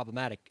sort of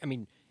problematic. I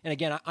mean, and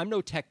again, I'm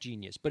no tech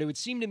genius, but it would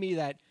seem to me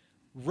that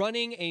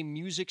running a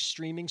music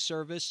streaming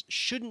service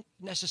shouldn't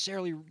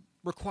necessarily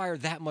require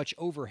that much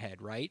overhead,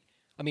 right?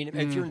 I mean,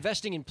 if you're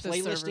investing in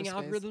playlisting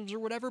algorithms or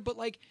whatever, but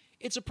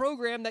it's a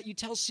program that you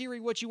tell Siri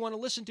what you want to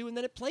listen to and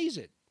then it plays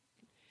it.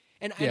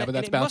 But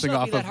that's bouncing must not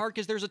off be that hard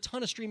because there's a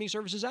ton of streaming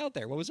services out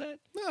there. What was that?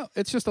 No,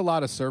 it's just a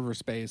lot of server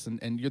space, and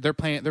they're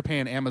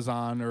paying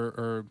Amazon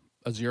or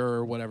Azure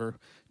or whatever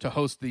to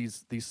host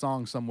these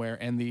songs somewhere,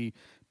 and the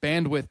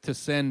bandwidth to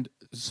send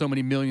so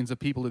many millions of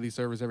people to these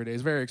servers every day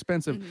is very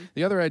expensive. Mm-hmm.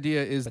 The other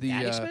idea is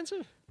that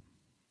expensive?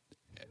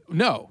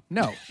 No.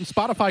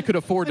 Spotify could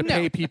afford to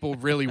pay people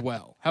really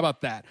well. How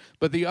about that?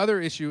 But the other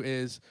issue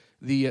is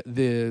the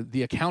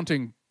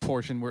accounting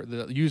portion, where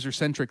the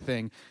user-centric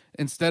thing.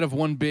 Instead of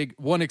one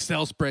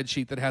Excel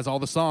spreadsheet that has all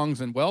the songs,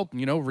 and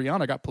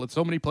Rihanna got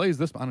so many plays.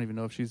 I don't even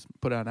know if she's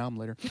put out an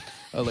album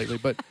lately.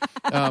 But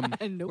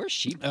where's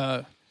she?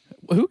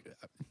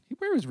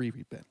 Where has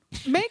Riri been?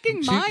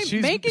 Making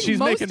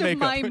most of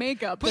my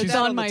makeup that's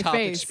on my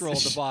face. Scroll at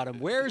the bottom.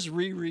 Where's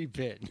Riri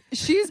been?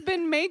 She's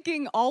been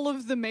making all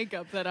of the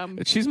makeup that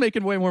I'm. She's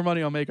making way more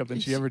money on makeup than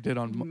she ever did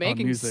on music.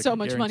 Making so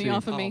much money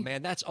off of me. Oh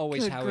man, that's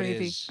always how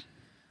it is.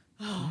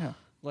 Yeah.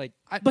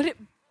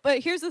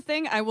 But here's the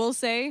thing. I will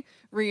say,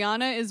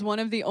 Rihanna is one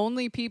of the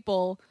only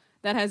people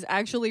that has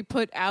actually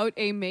put out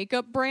a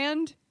makeup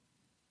brand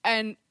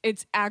and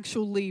it's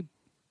actually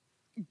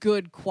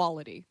good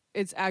quality.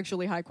 It's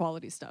actually high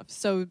quality stuff.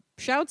 So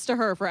shouts to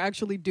her for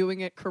actually doing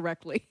it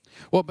correctly.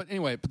 Well, but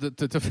anyway, but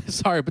to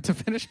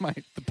finish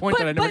the point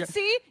that I never But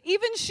see,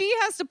 even she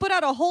has to put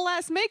out a whole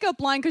ass makeup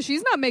line because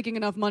she's not making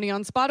enough money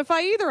on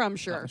Spotify either, I'm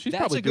sure. She's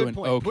That's probably a good doing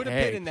point. okay. Put a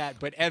pin in that.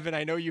 But Evan,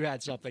 I know you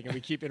had something, and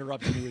we keep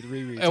interrupting you with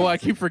Riri. Well, I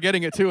keep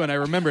forgetting it too, and I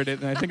remembered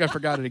it, and I think I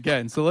forgot it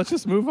again. So let's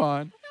just move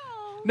on.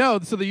 No,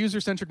 so the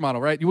user-centric model,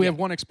 right? We have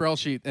one Excel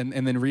sheet, and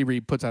then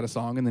Riri puts out a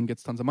song and then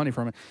gets tons of money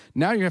from it.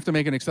 Now you have to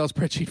make an Excel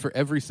spreadsheet for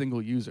every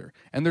single user.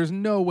 And there's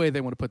no way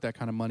they want to put that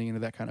kind of money into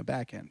that kind of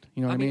back end.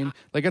 You know what I mean?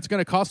 Like, it's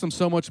going to cost them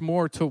so much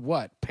more to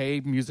what?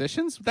 Pay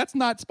musicians? That's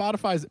not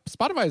Spotify's.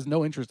 Spotify has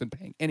no interest in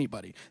paying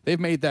anybody. They've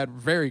made that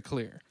very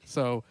clear.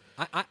 So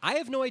I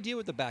have no idea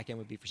what the back end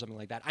would be for something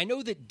like that. I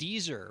know that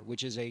Deezer,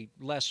 which is a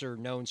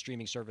lesser-known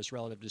streaming service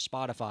relative to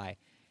Spotify,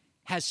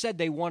 has said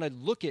they want to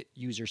look at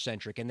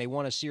user-centric and they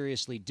want to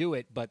seriously do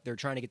it, but they're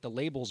trying to get the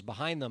labels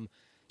behind them.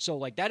 So,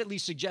 like, that at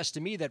least suggests to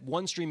me that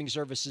one streaming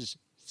service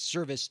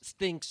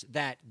thinks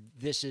that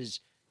this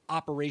is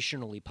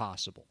operationally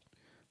possible.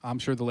 I'm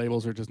sure the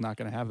labels are just not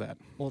going to have that.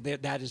 Well,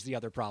 that is the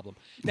other problem.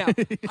 Now,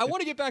 I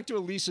want to get back to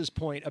Elisa's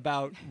point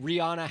about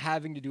Rihanna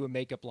having to do a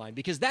makeup line,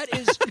 because that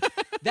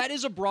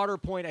is a broader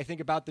point, I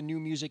think, about the new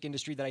music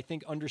industry that I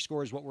think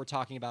underscores what we're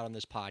talking about on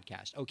this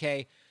podcast,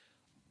 okay?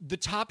 The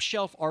top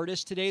shelf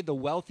artists today, the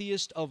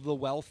wealthiest of the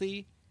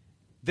wealthy,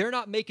 they're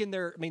not making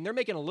they're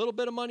making a little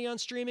bit of money on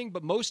streaming,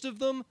 but most of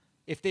them,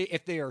 if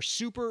they are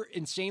super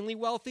insanely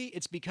wealthy,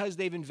 it's because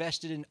they've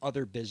invested in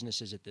other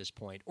businesses at this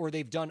point, or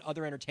they've done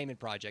other entertainment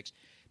projects,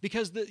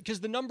 because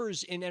the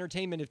numbers in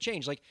entertainment have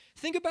changed. Like,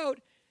 think about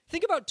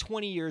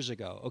 20 years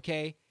ago,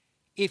 okay?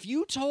 If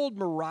you told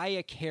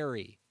Mariah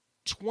Carey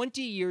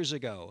 20 years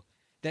ago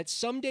that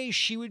someday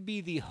she would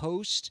be the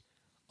host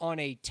on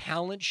a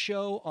talent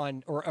show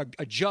or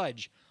a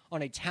judge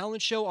on a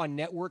talent show on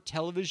network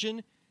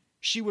television,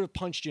 she would have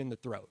punched you in the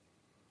throat.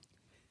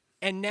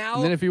 And now,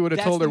 and then if you would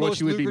have told her what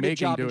she would be making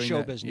job doing in show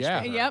that, business,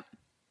 yeah, for her. Yep.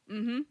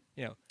 Mm-hmm.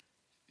 You know,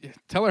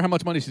 tell her how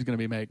much money she's going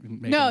to be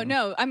making.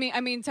 No. I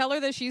mean, tell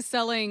her that she's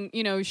selling,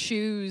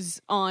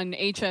 shoes on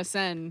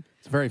HSN.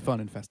 It's very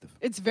fun and festive.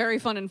 It's very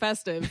fun and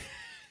festive.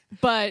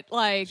 But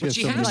like,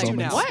 she has to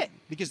now. What?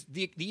 Because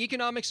the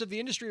economics of the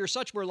industry are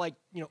such where, like,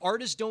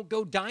 artists don't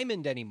go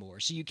diamond anymore.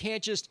 So you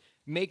can't just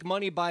make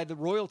money by the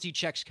royalty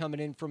checks coming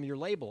in from your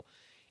label.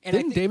 And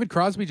Didn't David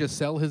Crosby just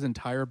sell his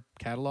entire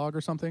catalog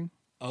or something?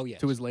 Oh, yes.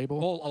 To his label?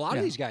 Well, a lot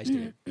of these guys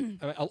did. And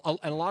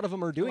a lot of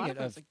them are doing it.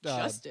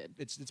 Just did.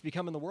 It's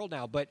becoming the world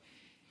now. But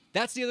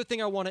that's the other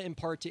thing I want to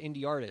impart to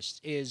indie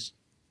artists is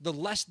the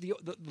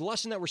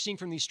lesson that we're seeing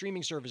from these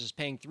streaming services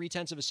paying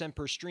 0.3 of a cent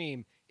per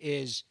stream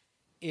is,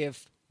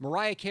 if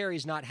Mariah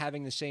Carey's not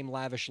having the same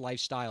lavish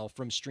lifestyle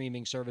from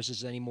streaming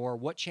services anymore,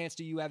 what chance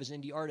do you have as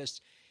indie artists?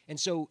 And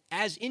so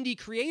as indie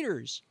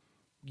creators,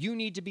 you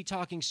need to be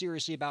talking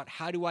seriously about,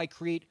 how do I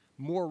create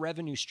more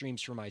revenue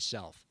streams for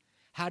myself?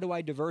 How do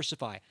I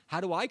diversify?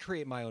 How do I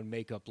create my own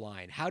makeup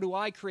line? How do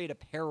I create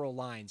apparel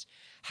lines?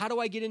 How do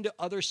I get into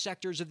other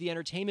sectors of the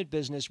entertainment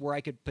business where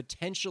I could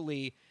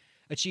potentially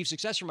achieve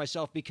success for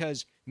myself?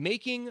 Because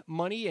making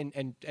money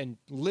and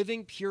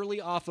living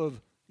purely off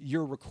of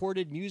your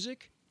recorded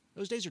music,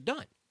 those days are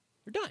done.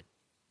 They're done.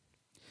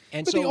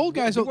 And but so the old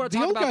guys, we want to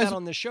talk about guys, that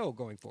on the show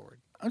going forward.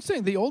 I'm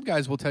saying the old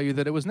guys will tell you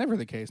that it was never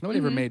the case. Nobody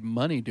ever made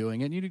money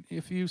doing it.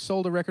 If you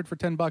sold a record for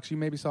 $10, you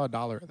maybe saw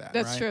 $1 of that.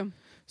 That's right? true.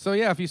 So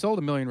yeah, if you sold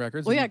 1 million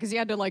records, Well, yeah, because you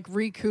had to like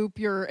recoup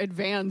your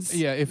advance.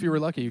 Yeah, if you were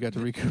lucky, you got to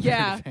recoup your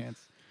advance.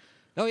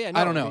 Oh yeah, no,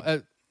 I don't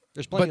know.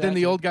 There's plenty. But then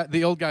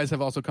the old guys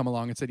have also come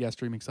along and said, "Yeah,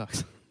 streaming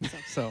sucks."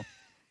 So.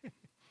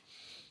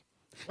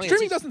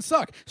 Streaming doesn't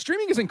suck.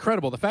 Streaming is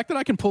incredible. The fact that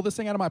I can pull this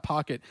thing out of my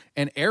pocket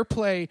and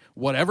AirPlay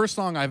whatever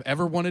song I've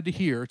ever wanted to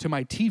hear to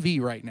my TV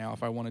right now,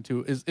 if I wanted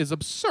to, is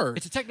absurd.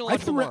 It's a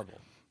technological marvel.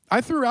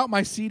 I threw out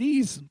my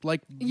CDs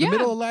like the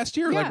middle of last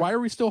year. Yeah. Like, why are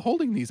we still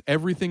holding these?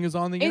 Everything is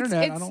on the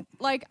internet.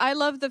 I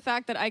love the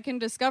fact that I can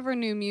discover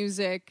new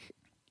music,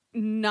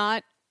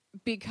 not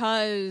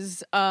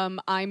because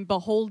I'm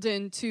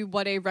beholden to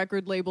what a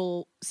record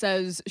label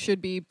says should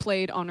be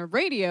played on a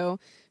radio,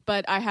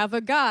 but I have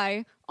a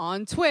guy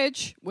on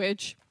Twitch,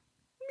 which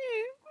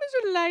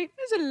is a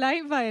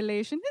light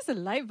violation. It's a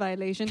light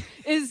violation.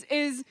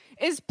 is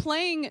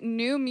playing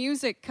new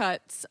music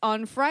cuts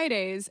on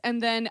Fridays,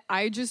 and then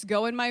I just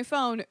go in my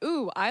phone.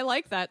 Ooh, I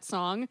like that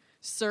song.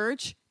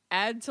 Search,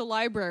 add to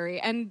library,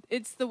 and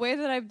it's the way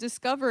that I've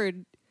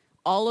discovered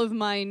all of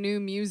my new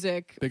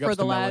music for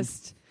the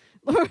last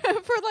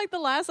the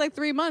last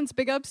 3 months.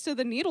 Big ups to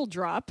the Needle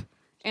Drop,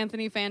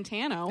 Anthony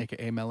Fantano,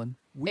 AKA Melon,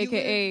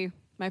 AKA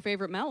my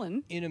favorite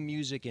Melon. In a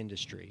music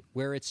industry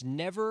where it's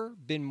never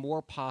been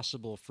more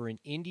possible for an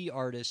indie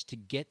artist to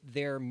get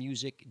their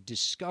music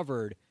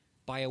discovered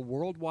by a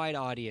worldwide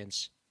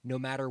audience, no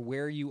matter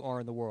where you are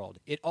in the world.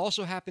 It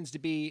also happens to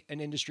be an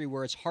industry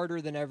where it's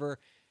harder than ever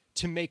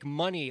to make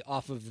money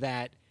off of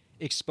that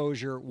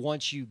exposure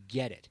once you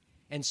get it.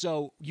 And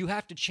so you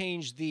have to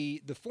change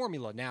the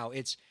formula. Now,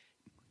 it's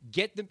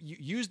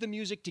use the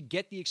music to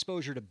get the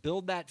exposure, to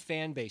build that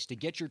fan base, to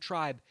get your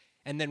tribe.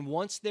 And then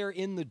once they're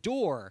in the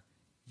door,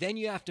 then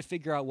you have to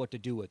figure out what to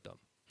do with them.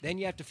 Then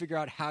you have to figure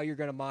out how you're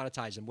going to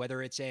monetize them,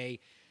 whether it's a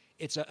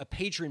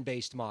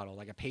patron-based model,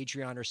 like a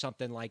Patreon or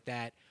something like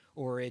that,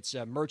 or it's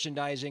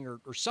merchandising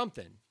or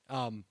something.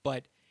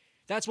 But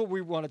that's what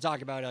we want to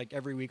talk about like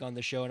every week on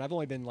the show. And I've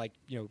only been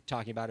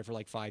talking about it for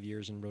like 5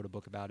 years and wrote a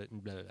book about it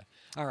and blah, blah, blah.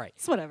 All right.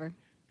 It's whatever.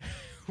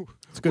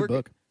 It's a good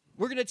book.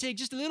 We're going to take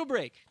just a little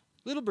break,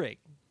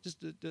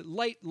 just a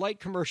light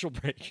commercial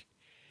break.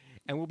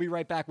 And we'll be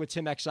right back with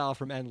Tim Exile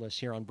from Endless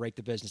here on Break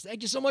the Business.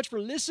 Thank you so much for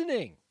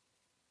listening.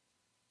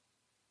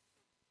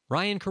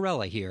 Ryan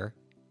Corella here.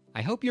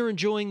 I hope you're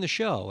enjoying the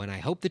show, and I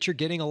hope that you're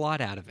getting a lot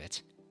out of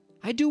it.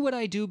 I do what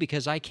I do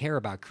because I care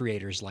about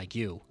creators like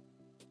you.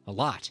 A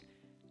lot.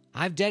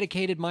 I've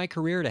dedicated my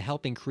career to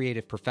helping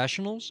creative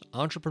professionals,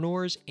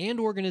 entrepreneurs, and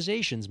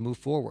organizations move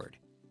forward.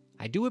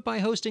 I do it by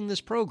hosting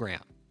this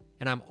program,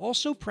 and I'm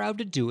also proud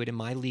to do it in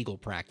my legal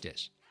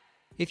practice.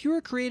 If you're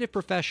a creative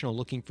professional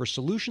looking for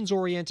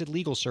solutions-oriented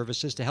legal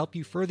services to help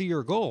you further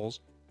your goals,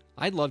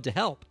 I'd love to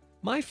help.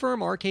 My firm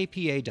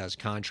RKPA does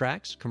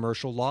contracts,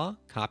 commercial law,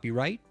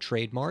 copyright,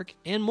 trademark,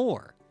 and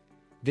more.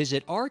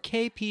 Visit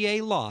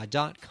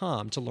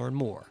rkpalaw.com to learn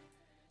more.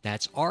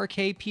 That's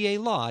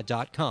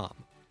rkpalaw.com.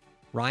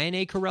 Ryan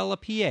A.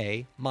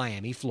 Corella, PA,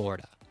 Miami,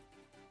 Florida.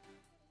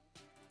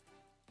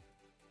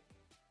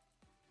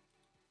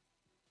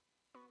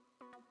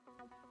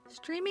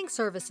 Streaming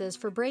services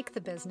for Break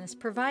the Business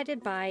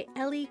provided by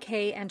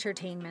LEK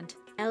Entertainment.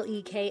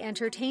 LEK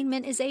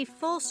Entertainment is a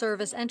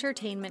full-service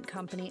entertainment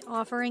company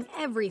offering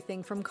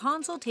everything from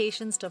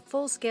consultations to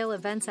full-scale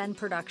events and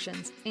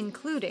productions,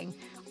 including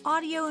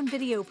audio and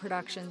video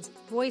productions,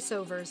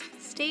 voiceovers,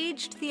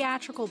 staged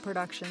theatrical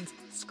productions,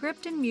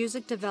 script and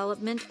music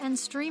development, and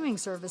streaming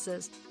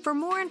services. For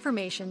more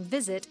information,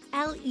 visit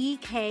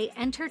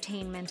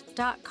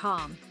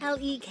lekentertainment.com.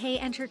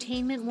 LEK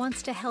Entertainment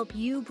wants to help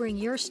you bring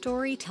your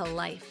story to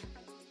life.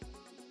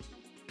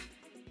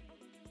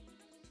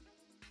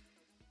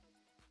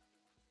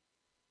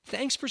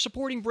 Thanks for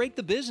supporting Break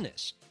the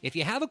Business. If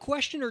you have a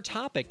question or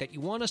topic that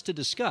you want us to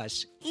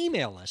discuss,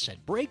 email us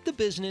at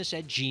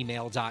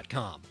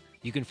breakthebusiness@gmail.com.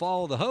 You can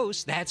follow the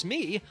host, that's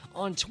me,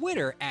 on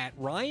Twitter at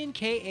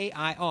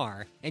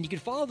RyanKAIR, and you can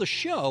follow the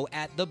show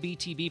at the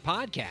BTB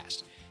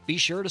Podcast. Be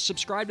sure to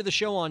subscribe to the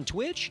show on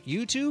Twitch,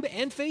 YouTube,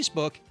 and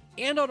Facebook,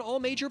 and on all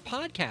major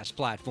podcast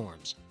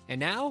platforms. And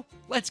now,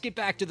 let's get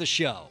back to the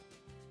show.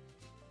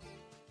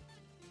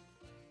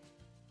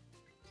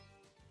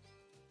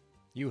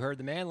 You heard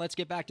the man. Let's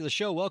get back to the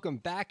show. Welcome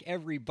back,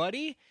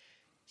 everybody.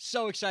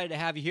 So excited to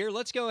have you here.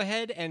 Let's go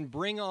ahead and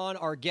bring on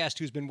our guest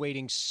who's been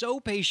waiting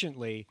so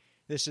patiently.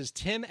 This is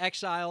Tim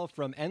Exile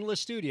from Endless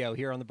Studio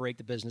here on the Break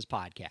the Business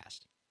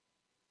podcast.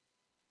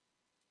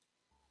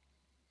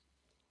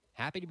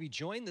 Happy to be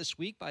joined this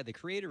week by the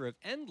creator of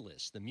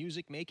Endless, the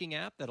music-making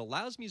app that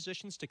allows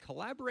musicians to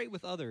collaborate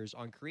with others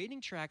on creating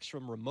tracks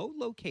from remote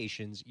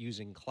locations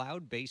using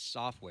cloud-based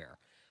software.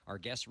 Our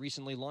guest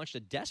recently launched a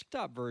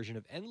desktop version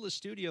of Endless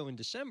Studio in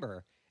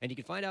December, and you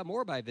can find out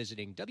more by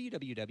visiting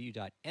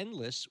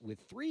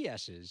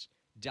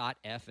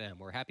www.endless.fm.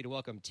 We're happy to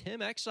welcome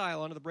Tim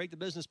Exile onto the Break the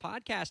Business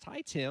podcast.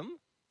 Hi, Tim.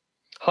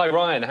 Hi,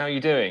 Ryan. How are you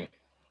doing?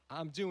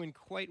 I'm doing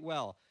quite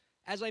well.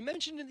 As I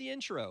mentioned in the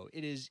intro,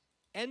 it is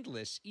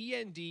Endless,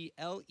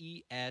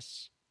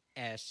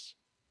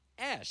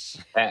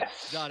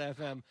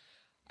 ENDLESSS.fm.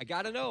 I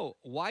got to know,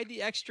 why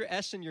the extra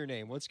S in your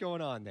name? What's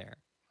going on there?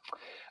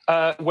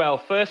 Well,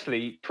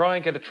 firstly, try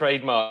and get a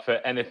trademark for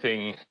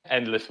anything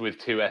endless with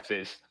two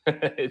S's.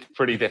 It's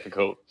pretty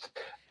difficult.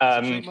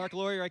 As a trademark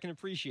lawyer, I can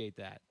appreciate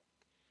that.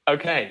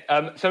 Okay.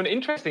 So an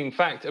interesting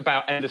fact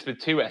about endless with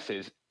two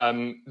S's,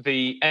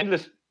 the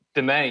endless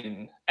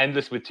domain,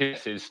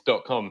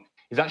 endlesswith2s's.com,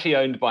 is actually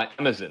owned by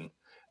Amazon.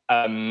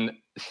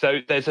 So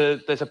there's a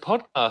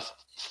podcast,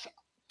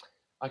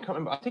 I can't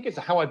remember, I think it's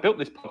How I Built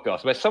This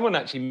Podcast, where someone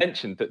actually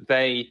mentioned that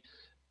they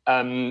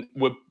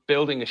were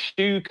building a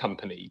shoe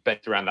company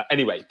based around that.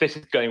 Anyway, this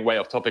is going way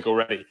off topic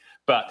already,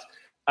 but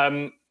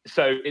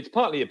so it's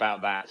partly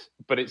about that,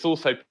 but it's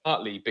also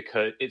partly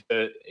because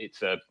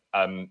it's a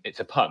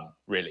pun,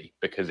 really,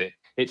 because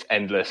it's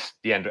endless.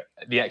 The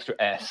extra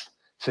S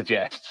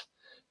suggests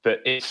that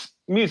it's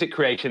music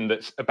creation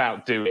that's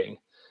about doing.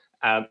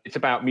 It's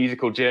about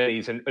musical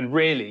journeys, and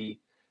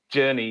really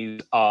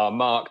journeys are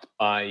marked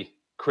by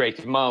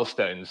creative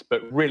milestones,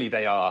 but really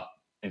they are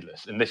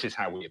endless, and this is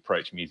how we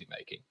approach music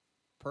making.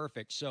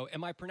 Perfect. So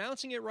am I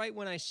pronouncing it right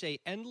when I say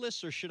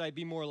endless, or should I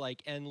be more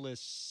like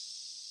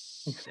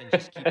endless and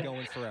just keep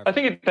going forever? I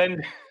think it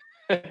depends.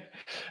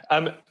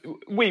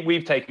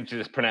 We've taken to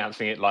just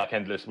pronouncing it like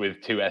endless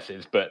with two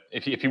S's, but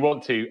if you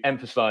want to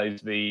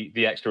emphasize the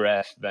extra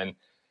S, then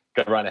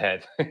go right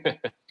ahead.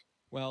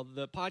 Well,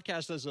 the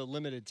podcast has a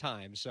limited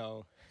time,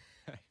 so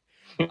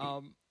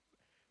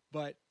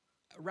but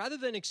rather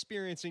than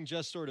experiencing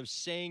just sort of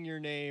saying your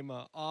name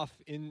off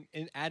in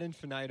ad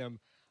infinitum,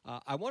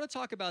 I want to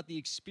talk about the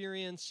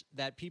experience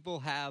that people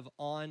have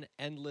on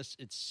Endless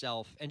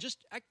itself. And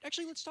just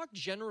actually, let's talk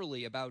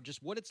generally about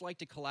just what it's like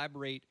to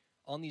collaborate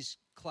on these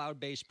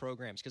cloud-based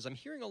programs, because I'm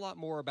hearing a lot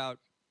more about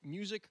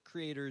music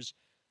creators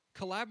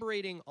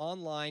collaborating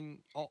online,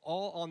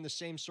 all on the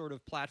same sort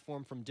of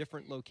platform from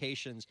different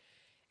locations.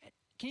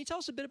 Can you tell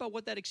us a bit about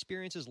what that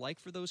experience is like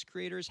for those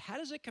creators? How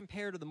does it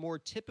compare to the more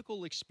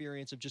typical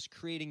experience of just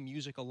creating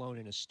music alone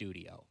in a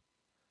studio?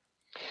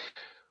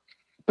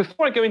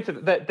 Before I go into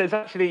that,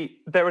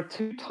 there are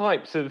two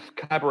types of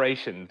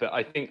collaboration that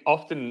I think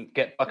often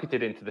get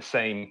bucketed into the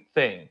same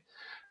thing.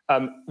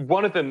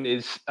 One of them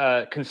is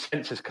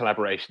consensus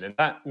collaboration, and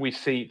that's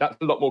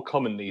a lot more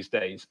common these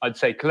days. I'd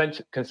say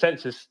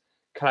consensus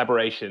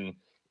collaboration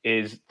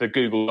is the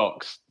Google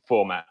Docs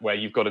format, where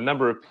you've got a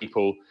number of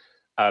people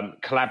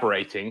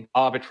collaborating,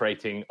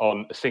 arbitrating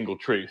on a single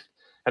truth.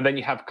 And then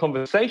you have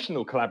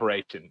conversational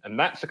collaboration, and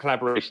that's a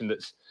collaboration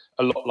that's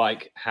a lot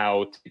like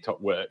how TikTok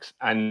works.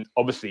 And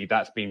obviously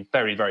that's been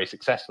very, very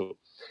successful.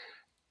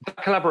 That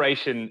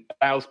collaboration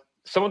allows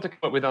someone to come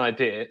up with an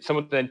idea,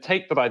 someone to then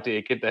take that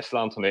idea, give their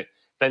slant on it,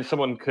 then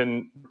someone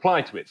can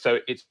reply to it. So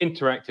it's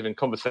interactive and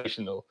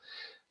conversational.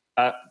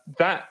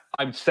 That,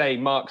 I would say,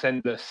 marks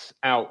Endless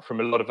out from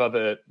a lot of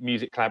other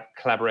music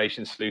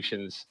collaboration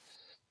solutions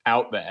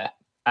out there.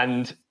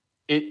 And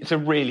it's a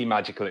really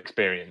magical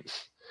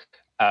experience.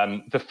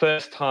 The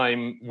first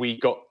time we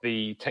got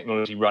the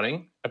technology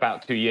running,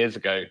 about 2 years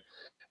ago,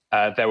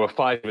 there were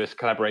 5 of us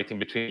collaborating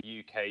between the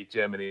UK,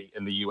 Germany,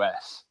 and the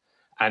US.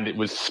 And it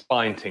was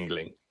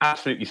spine-tingling,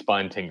 absolutely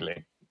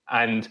spine-tingling.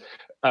 And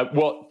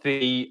what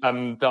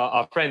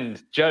our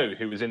friend Joe,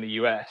 who was in the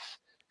US,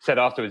 said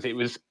afterwards, it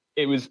was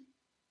as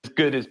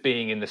good as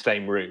being in the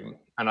same room.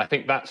 And I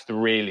think that's the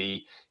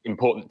really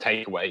important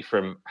takeaway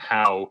from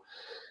how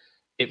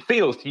it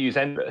feels to use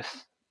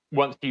Endless.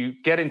 Once you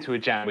get into a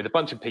jam with a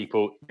bunch of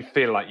people, you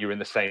feel like you're in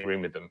the same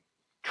room with them,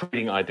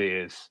 trading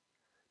ideas,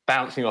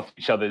 bouncing off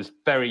each other's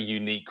very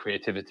unique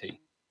creativity.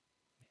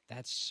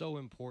 That's so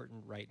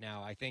important right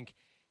now. I think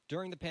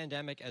during the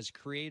pandemic, as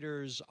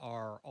creators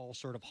are all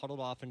sort of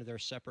huddled off into their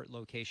separate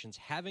locations,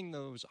 having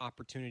those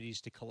opportunities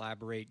to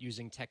collaborate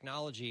using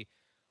technology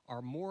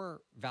are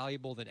more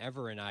valuable than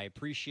ever. And I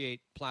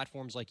appreciate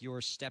platforms like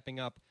yours stepping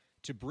up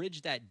to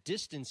bridge that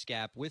distance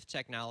gap with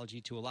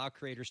technology to allow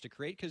creators to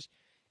create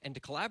and to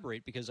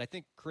collaborate, because I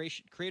think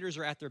creators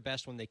are at their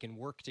best when they can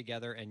work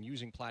together, and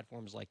using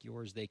platforms like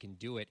yours, they can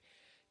do it.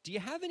 Do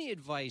you have any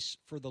advice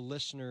for the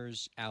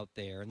listeners out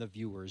there and the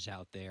viewers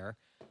out there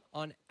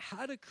on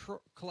how to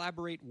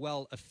collaborate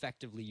well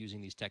effectively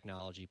using these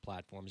technology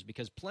platforms?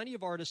 Because plenty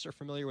of artists are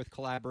familiar with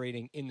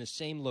collaborating in the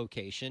same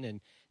location,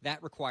 and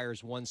that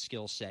requires one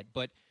skill set.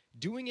 But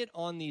doing it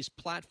on these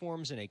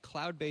platforms in a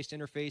cloud-based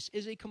interface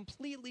is a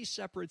completely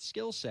separate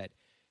skill set.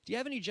 Do you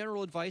have any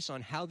general advice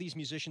on how these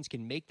musicians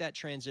can make that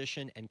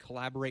transition and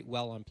collaborate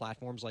well on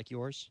platforms like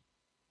yours?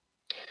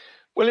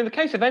 Well, in the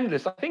case of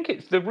Endless, I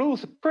think the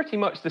rules are pretty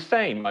much the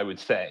same, I would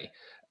say.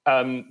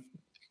 As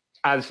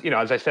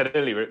I said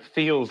earlier, it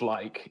feels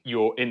like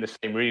you're in the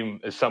same room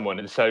as someone.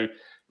 And so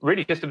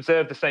really just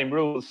observe the same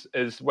rules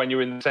as when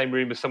you're in the same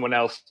room as someone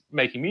else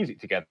making music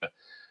together.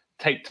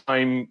 Take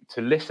time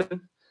to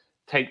listen.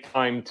 Take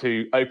time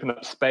to open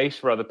up space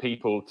for other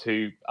people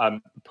to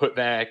put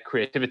their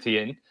creativity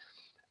in.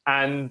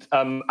 And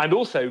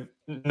also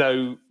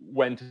know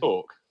when to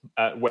talk,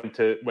 when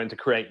to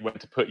create, when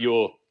to put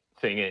your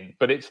thing in.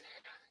 But it's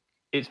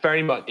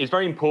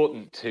very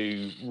important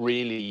to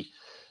really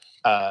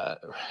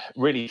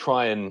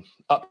try and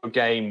up your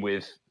game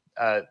with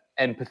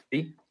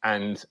empathy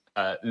and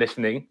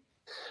listening,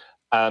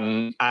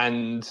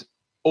 and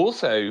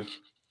also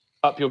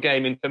up your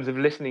game in terms of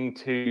listening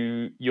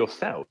to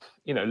yourself.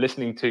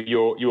 Listening to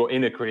your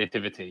inner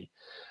creativity,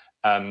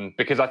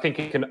 because I think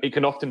it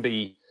can often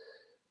be.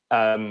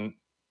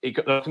 It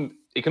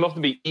can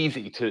often be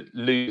easy to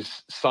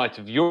lose sight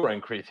of your own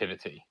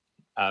creativity.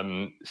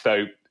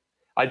 So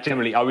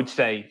I would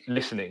say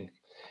listening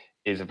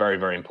is a very,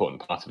 very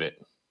important part of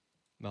it.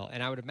 Well,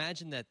 and I would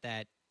imagine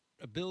that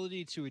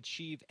ability to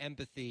achieve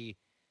empathy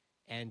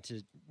and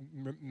to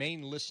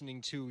remain listening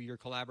to your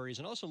collaborators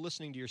and also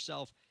listening to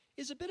yourself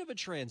is a bit of a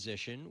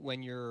transition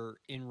when you're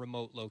in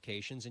remote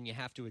locations and you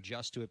have to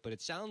adjust to it. But it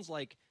sounds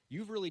like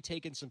you've really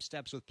taken some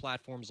steps with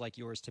platforms like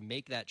yours to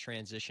make that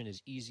transition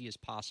as easy as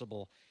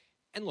possible.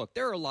 And look,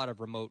 there are a lot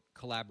of remote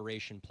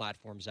collaboration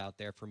platforms out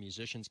there for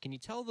musicians. Can you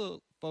tell the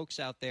folks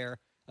out there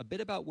a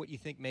bit about what you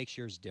think makes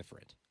yours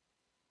different?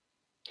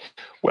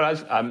 Well,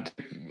 as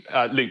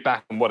loop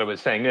back on what I was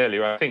saying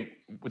earlier, I think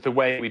with the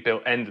way we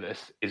built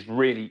Endless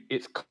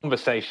it's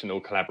conversational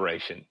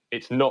collaboration.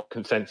 It's not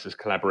consensus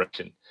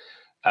collaboration.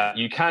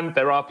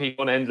 There are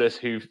people on Endless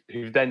who've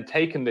then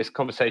taken this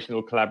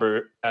conversational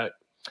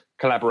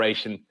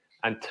collaboration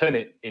and turn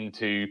it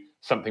into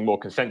something more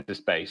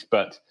consensus-based.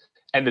 But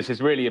Endless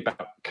is really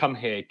about come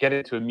here, get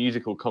into a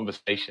musical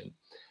conversation.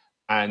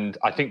 And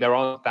I think there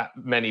aren't that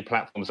many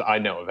platforms that I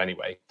know of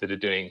anyway that are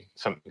doing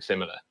something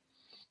similar.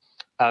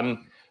 I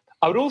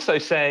would also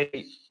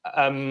say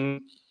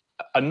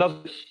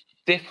another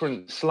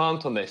different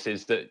slant on this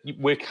is that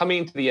we're coming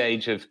into the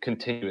age of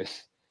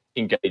continuous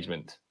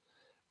engagement.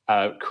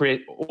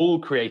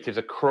 All creatives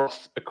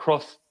across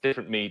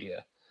different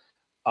media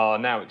are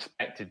now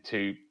expected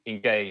to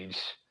engage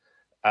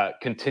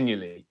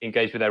continually,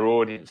 engage with their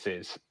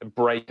audiences,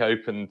 break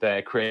open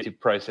their creative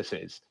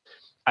processes.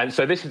 And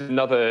so this is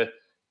another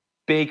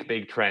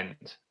big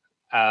trend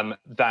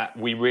that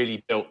we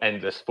really built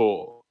Endless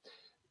for.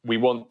 We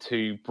want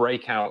to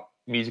break out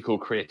musical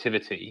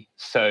creativity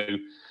so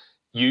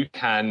you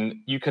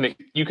can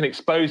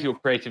expose your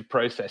creative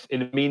process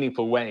in a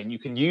meaningful way, and you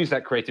can use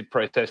that creative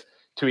process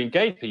to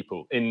engage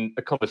people in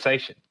a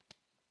conversation.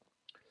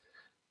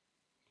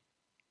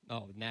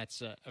 Oh, and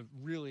that's a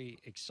really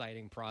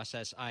exciting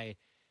process. And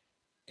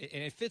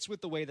it fits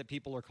with the way that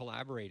people are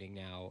collaborating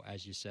now,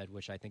 as you said,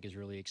 which I think is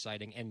really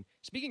exciting. And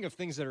speaking of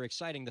things that are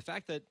exciting, the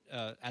fact that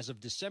as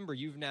of December,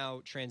 you've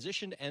now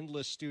transitioned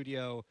Endless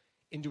Studio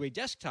into a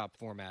desktop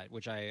format,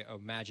 which I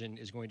imagine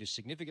is going to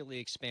significantly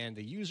expand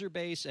the user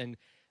base and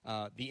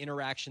the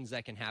interactions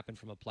that can happen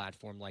from a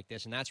platform like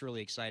this. And that's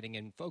really exciting.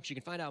 And folks, you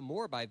can find out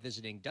more by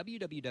visiting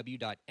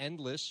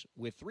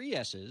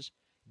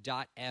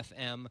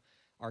www.endless.fm.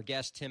 Our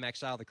guest, Tim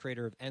Exile, the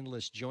creator of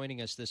Endless,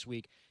 joining us this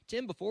week.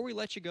 Tim, before we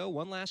let you go,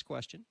 one last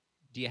question.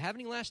 Do you have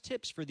any last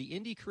tips for the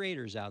indie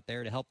creators out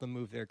there to help them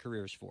move their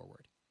careers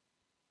forward?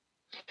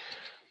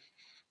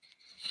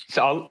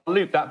 So I'll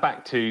loop that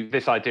back to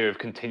this idea of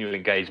continual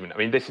engagement. I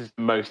mean, this is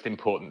the most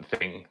important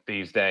thing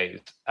these days.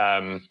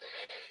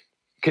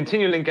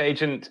 Continual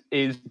engagement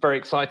is very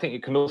exciting.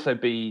 It can also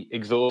be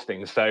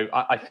exhausting. So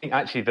I think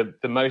actually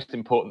the most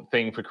important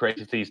thing for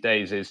creators these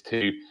days is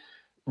to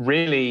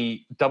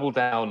really double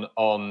down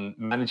on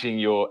managing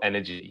your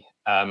energy.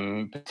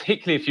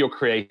 Particularly if you're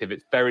creative,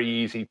 it's very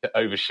easy to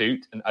overshoot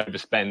and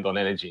overspend on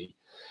energy.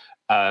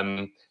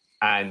 And,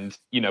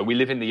 we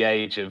live in the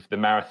age of the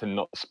marathon,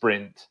 not the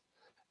sprint.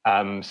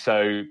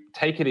 So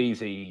take it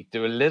easy,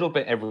 do a little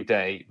bit every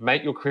day,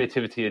 make your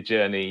creativity a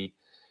journey,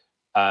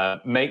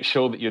 make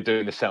sure that you're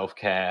doing the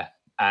self-care,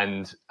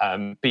 and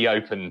be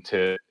open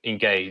to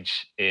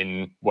engage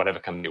in whatever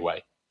comes your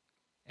way.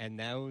 And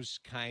those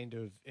kind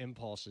of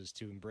impulses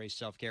to embrace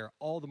self-care,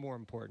 all the more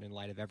important in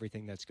light of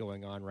everything that's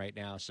going on right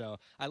now. So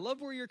I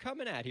love where you're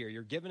coming at here.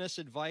 You're giving us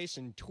advice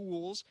and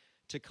tools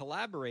to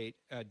collaborate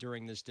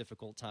during this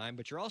difficult time,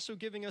 but you're also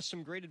giving us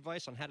some great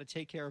advice on how to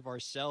take care of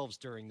ourselves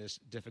during this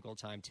difficult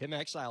time. Tim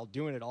Exile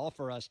doing it all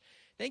for us.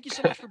 Thank you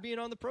so much for being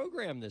on the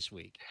program this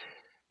week.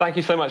 Thank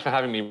you so much for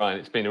having me, Ryan.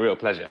 It's been a real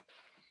pleasure.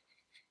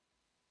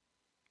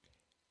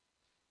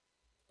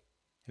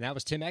 And that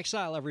was Tim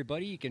Exile,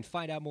 everybody. You can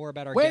find out more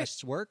about our Wait,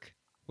 guest's work.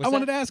 I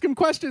wanted to ask him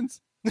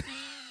questions.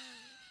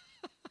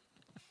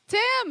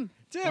 Tim!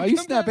 Why you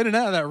snap in and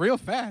out of that real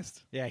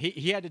fast? Yeah,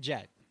 he had to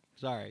jet.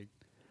 Sorry.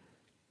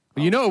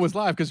 But you know it was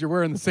live because you're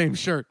wearing the same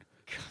shirt.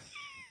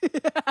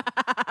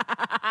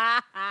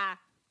 That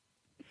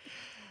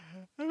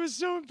was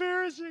so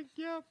embarrassing.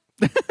 Yep.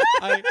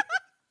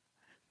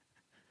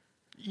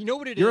 You know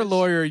what it is? You're a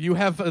lawyer. You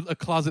have a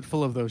closet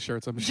full of those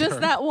shirts, I'm sure. Just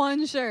that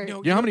one shirt.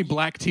 You know how many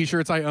black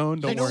T-shirts I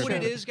own? Don't you know worry what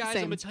about it is, guys?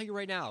 Same. I'm going to tell you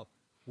right now.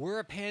 We're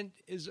a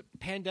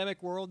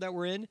pandemic world that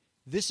we're in.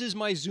 This is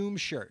my Zoom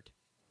shirt.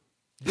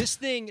 This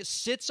thing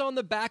sits on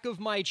the back of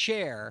my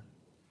chair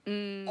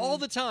all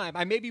the time.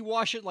 I maybe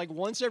wash it like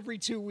once every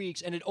 2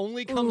 weeks, and it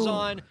only comes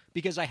on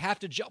because I have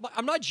to jog.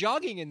 I'm not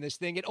jogging in this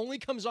thing. It only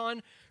comes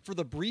on for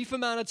the brief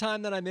amount of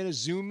time that I'm in a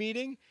Zoom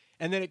meeting,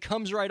 and then it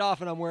comes right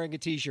off, and I'm wearing a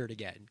T-shirt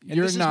again. And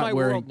You're this not is my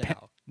wearing world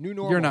now. New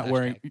normal.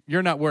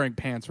 You're not wearing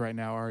pants right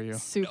now, are you?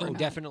 Super No, not.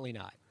 definitely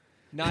not.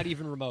 Not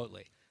even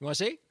remotely. You want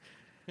to see?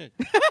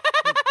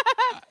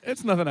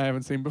 It's nothing I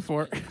haven't seen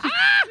before.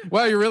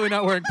 Wow, you're really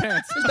not wearing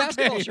pants. It's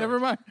basketball Okay, shirt. never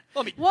mind.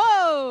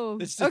 Whoa!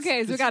 It's-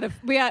 Okay, so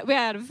we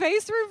had a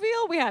face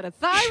reveal, we had a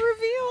thigh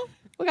reveal,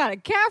 we got a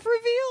calf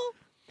reveal.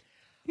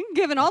 You're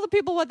giving all the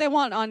people what they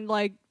want on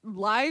like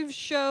live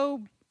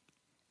show,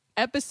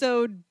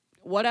 episode,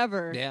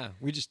 whatever. Yeah,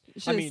 we just.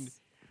 It's I mean,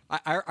 just-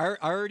 I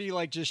already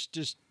like just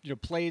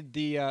played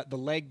the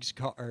legs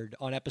card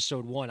on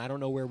episode 1. I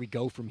don't know where we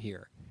go from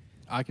here.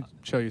 I can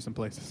show you some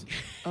places.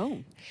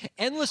 Oh,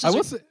 Endless I is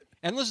will say-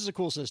 Endless is a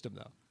cool system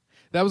though.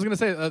 That was going to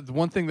say the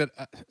one thing that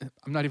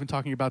I'm not even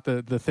talking about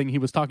the thing he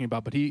was talking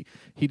about, but he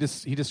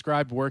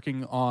described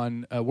working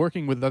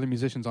with other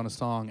musicians on a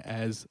song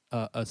as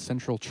a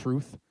central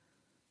truth,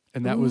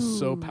 and that was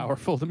so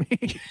powerful to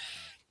me.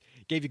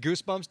 Gave you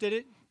goosebumps, did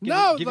it?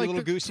 No, give like you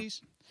little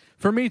goosies.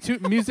 For me,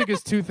 music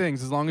is two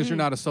things. As long as you're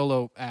not a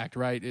solo act,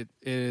 right? It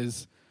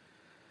is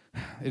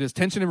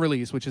tension and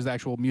release, which is the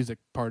actual music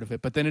part of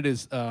it. But then it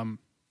is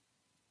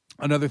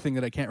another thing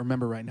that I can't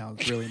remember right now.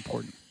 It's really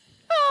important.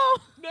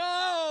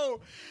 No.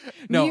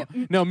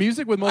 No,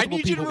 music with I multiple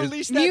need you people to is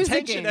release that Musicking.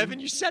 tension, Evan.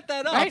 You set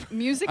that up. Right?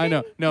 Music. I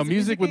know. No, Is it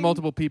music with musicking?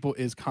 multiple people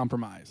is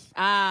compromise.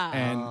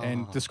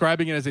 And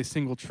describing it as a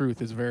single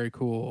truth is very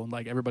cool. And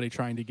like everybody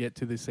trying to get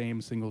to the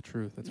same single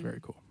truth. That's very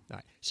cool. All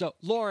right. So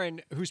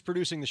Lauren, who's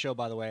producing the show,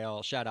 by the way,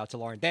 I'll shout out to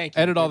Lauren. Thank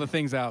you. Edit all the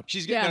things out.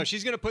 She's Yeah.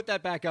 she's gonna put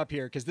that back up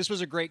here because this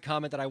was a great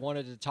comment that I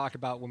wanted to talk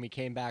about when we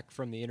came back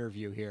from the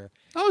interview here.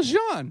 Oh,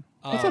 Jean.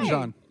 What's up,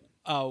 Jean?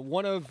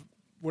 One of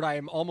what I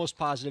am almost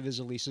positive is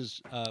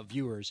Elisa's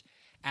viewers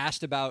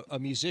asked about a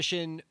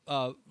musician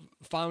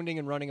founding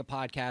and running a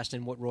podcast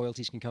and what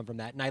royalties can come from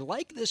that. And I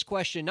like this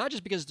question, not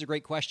just because it's a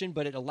great question,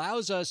 but it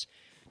allows us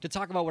to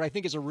talk about what I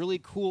think is a really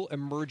cool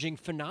emerging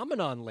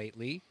phenomenon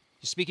lately.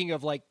 Speaking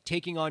of like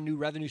taking on new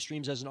revenue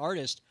streams as an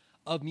artist,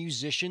 of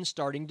musicians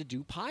starting to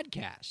do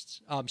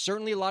podcasts.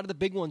 Certainly a lot of the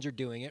big ones are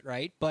doing it,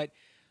 right? But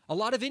a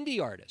lot of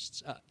indie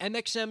artists.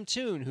 MXM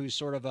Tune, who's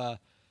sort of a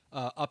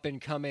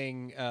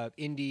up-and-coming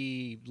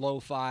indie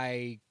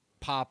lo-fi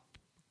pop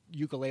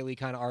ukulele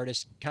kind of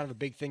artist, kind of a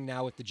big thing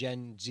now with the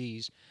Gen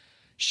Zs.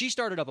 She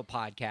started up a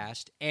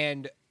podcast,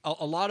 and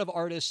a lot of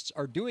artists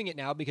are doing it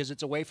now because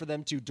it's a way for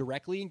them to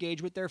directly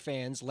engage with their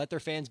fans, let their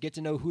fans get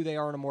to know who they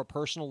are on a more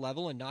personal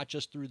level and not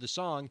just through the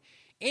song.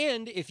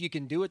 And if you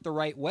can do it the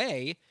right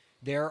way,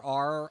 there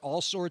are all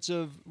sorts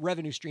of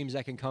revenue streams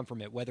that can come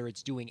from it, whether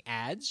it's doing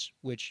ads,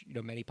 which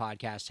many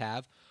podcasts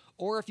have,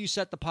 or if you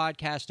set the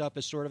podcast up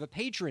as sort of a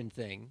patron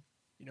thing,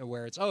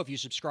 where it's, if you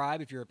subscribe,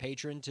 if you're a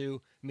patron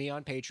to me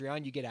on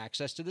Patreon, you get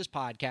access to this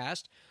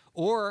podcast.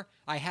 Or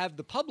I have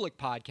the public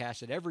podcast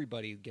that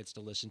everybody gets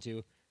to listen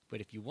to. But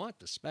if you want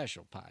the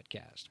special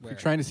podcast, If you're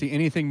trying to see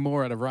anything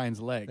more out of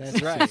Ryan's legs,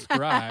 that's right.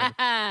 Subscribe.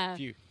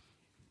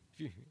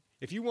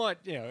 If you want,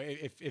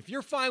 if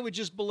you're fine with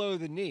just below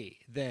the knee,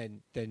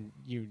 then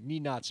you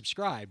need not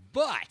subscribe.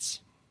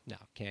 But no,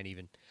 can't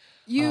even.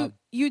 You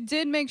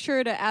did make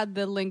sure to add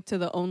the link to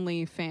the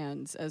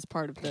OnlyFans as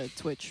part of the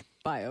Twitch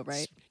bio,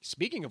 right?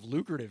 Speaking of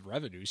lucrative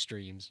revenue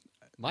streams,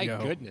 my Yo.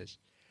 goodness.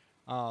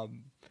 So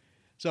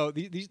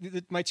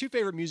my two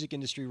favorite music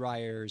industry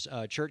writers,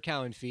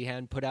 Chertkow and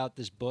Feehan, put out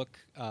this book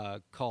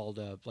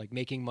called like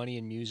Making Money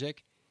in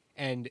Music.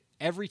 And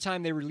every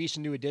time they release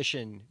a new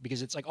edition,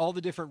 because it's like all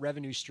the different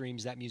revenue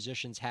streams that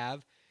musicians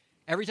have,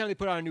 every time they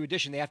put out a new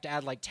edition, they have to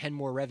add like 10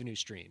 more revenue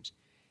streams.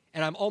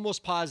 And I'm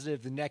almost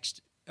positive the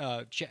next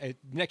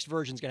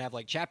version is going to have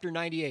like Chapter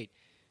 98,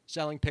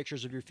 selling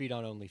pictures of your feet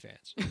on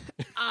OnlyFans.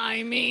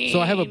 I mean...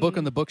 So I have a book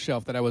on the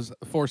bookshelf that I was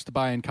forced to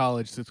buy in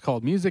college. It's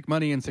called Music,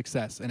 Money, and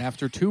Success. And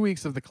after 2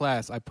 weeks of the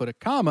class, I put a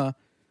comma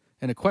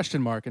and a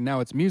question mark, and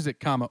now it's music,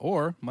 comma,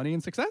 or money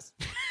and success.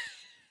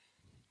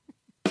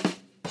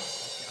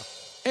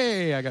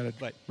 Hey, I got a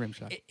rim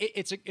shot.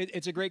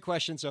 It's a great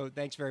question, so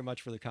thanks very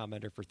much for the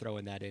commenter for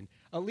throwing that in.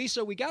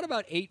 Lisa, we got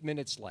about 8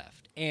 minutes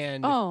left.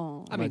 And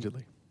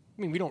Allegedly.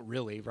 I mean, we don't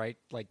really, right?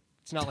 Like,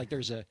 it's not like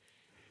there's a...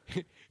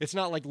 It's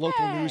not like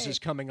local news is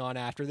coming on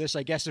after this.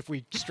 I guess if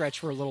we stretch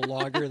for a little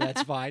longer,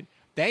 that's fine.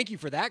 Thank you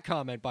for that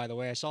comment, by the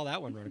way. I saw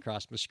that one run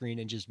across my screen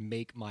and just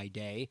make my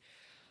day.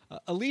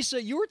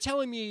 Elisa, you were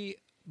telling me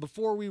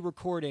before we were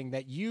recording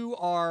that you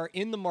are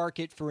in the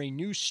market for a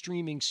new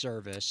streaming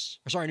service.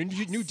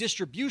 New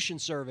distribution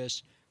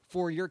service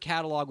for your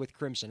catalog with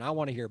Crimson. I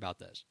want to hear about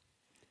this.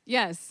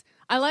 Yes.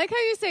 I like how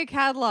you say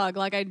catalog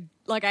like I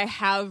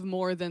have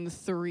more than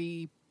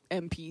 3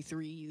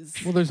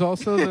 MP3s. Well, there's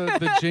also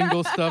the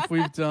jingle stuff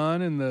we've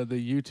done and the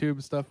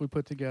YouTube stuff we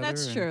put together.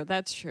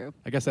 That's true.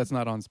 I guess that's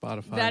not on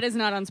Spotify. That is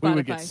not on Spotify. We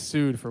would get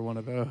sued for one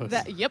of those.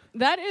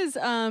 That is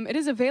it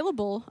is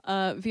available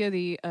via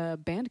the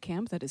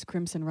Bandcamp. That is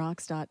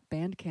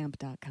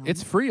crimsonrocks.bandcamp.com.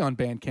 It's free on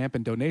Bandcamp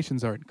and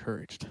donations are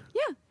encouraged.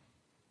 Yeah.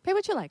 Pay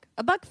what you like.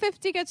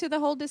 $1.50 gets you the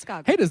whole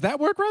discography. Hey, does that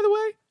work, by the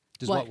way?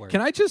 Does what work? Can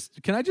I just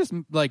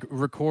like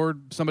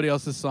record somebody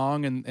else's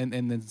song and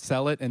then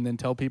sell it and then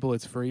tell people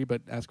it's free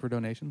but ask for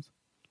donations?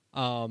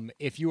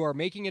 If you are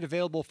making it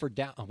available for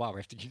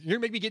you're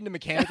maybe getting into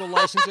mechanical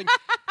licensing.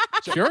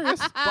 Curious.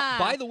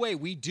 By the way,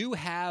 we do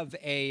have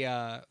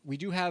a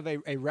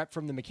rep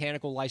from the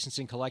Mechanical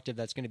Licensing Collective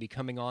that's going to be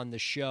coming on the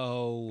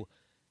show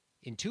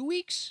in 2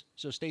 weeks.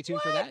 So stay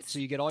tuned for that. So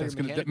you get all your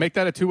mechanical. Make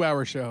that a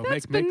 2-hour show.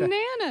 That's make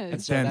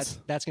bananas. That. And so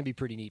that's going to be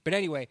pretty neat. But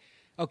anyway,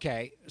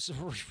 okay. So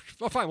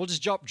fine. We'll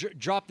just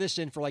drop this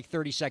in for like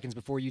 30 seconds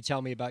before you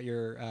tell me about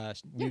your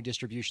new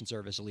distribution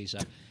service, Elisa.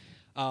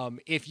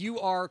 If you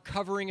are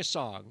covering a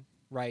song,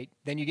 right,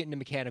 then you get into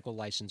mechanical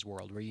license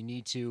world where you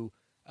need to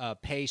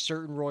pay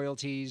certain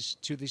royalties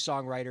to the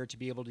songwriter to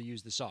be able to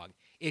use the song.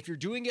 If you're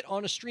doing it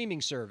on a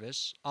streaming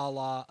service, a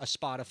la a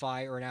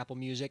Spotify or an Apple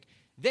Music,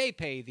 they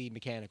pay the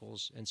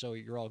mechanicals, and so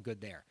you're all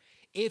good there.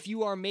 If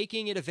you are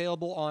making it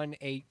available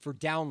for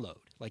download,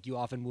 like you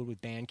often would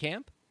with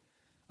Bandcamp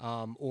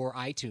or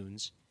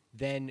iTunes,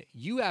 then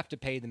you have to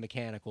pay the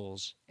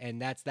mechanicals,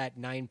 and that's that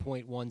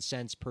 9.1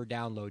 cents per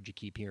download you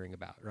keep hearing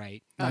about,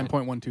 right?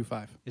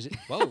 9.125. Is it?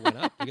 Whoa, it went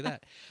up. Look at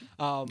that.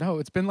 No,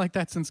 it's been like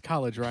that since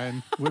college,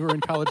 Ryan. We were in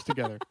college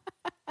together.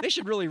 They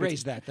should really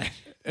raise that then.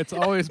 It's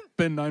always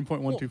been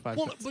 9.125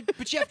 Well, cents.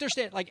 but you have to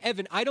understand, like,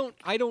 Evan, I don't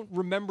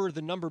remember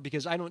the number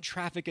because I don't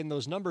traffic in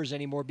those numbers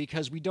anymore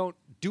because we don't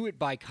do it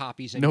by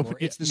copies anymore.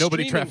 It's the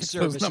nobody streaming traffics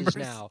those services numbers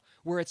now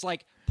where it's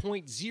like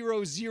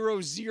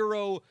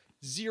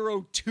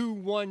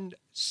 0.000021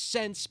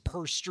 cents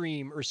per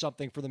stream or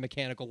something for the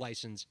mechanical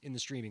license in the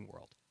streaming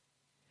world.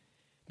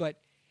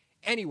 But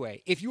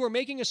anyway, if you are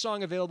making a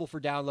song available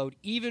for download,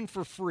 even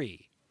for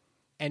free,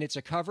 and it's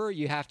a cover,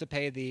 you have to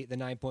pay the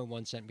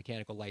 9.1 cent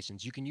mechanical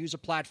license. You can use a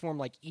platform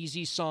like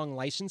Easy Song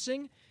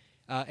Licensing,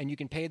 and you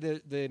can pay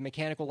the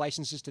mechanical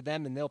licenses to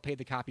them, and they'll pay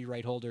the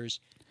copyright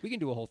holders. We can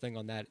do a whole thing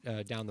on that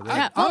down the road.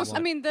 Yeah, if you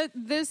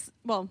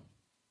want.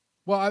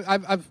 Well,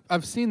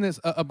 I've seen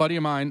this. A buddy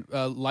of mine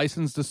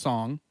licensed a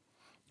song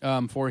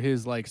for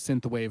his like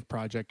synthwave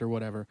project or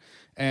whatever,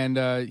 and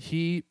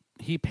he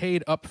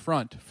paid up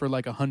front for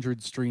like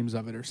 100 streams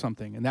of it or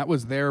something, and that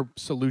was their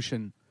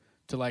solution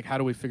to like how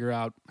do we figure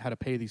out how to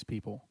pay these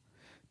people.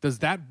 Does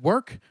that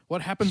work?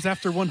 What happens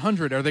after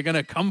 100? Are they going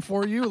to come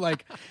for you?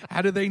 Like,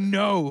 how do they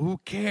know?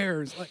 Who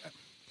cares? Like,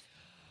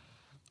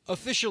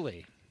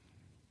 officially,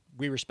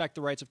 we respect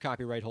the rights of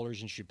copyright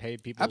holders and should pay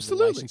people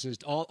Absolutely. the licenses,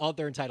 all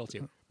they're entitled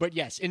to. But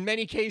yes, in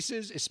many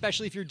cases,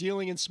 especially if you're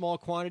dealing in small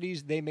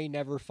quantities, they may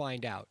never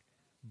find out.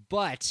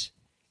 But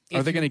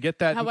are they going to get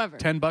that however,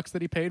 $10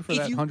 that he paid for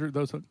that 100?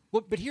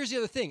 Well, but here's the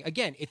other thing.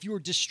 Again, if you were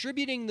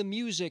distributing the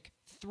music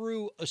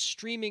through a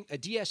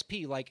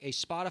DSP like a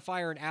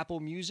Spotify or an Apple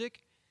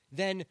Music,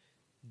 then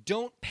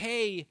don't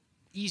pay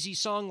Easy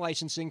Song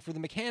Licensing for the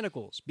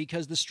mechanicals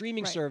because the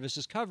streaming service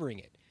is covering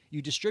it.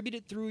 You distribute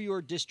it through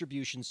your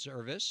distribution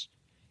service.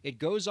 It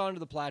goes onto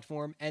the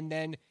platform, and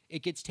then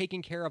it gets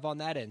taken care of on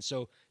that end.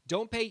 So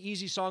don't pay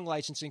Easy Song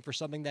Licensing for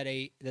something that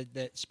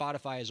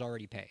Spotify is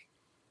already paying.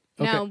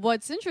 Now,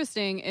 what's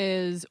interesting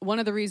is one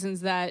of the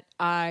reasons that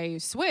I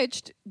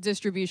switched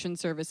distribution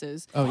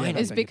services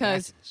is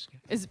because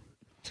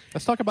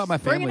let's talk about my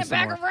family. Bringing it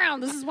back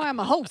around. This is why I'm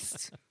a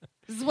host.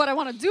 This is what I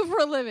want to do for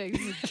a living.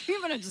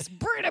 I'm gonna just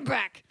bring it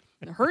back.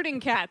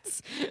 Herding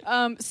cats.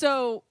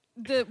 So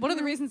one of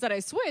the reasons that I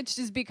switched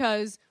is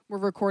because we're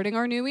recording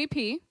our new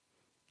EP.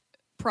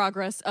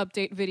 Progress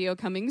update video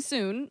coming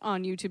soon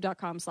on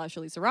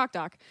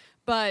youtube.com/ElisaRockdoc.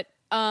 But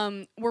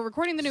we're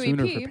recording the new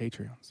Sooner EP. for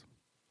Patreons.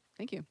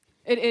 Thank you.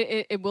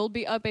 It will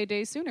be up a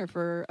day sooner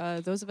for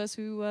those of us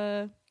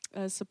who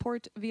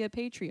support via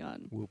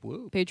Patreon. Whoop,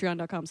 whoop.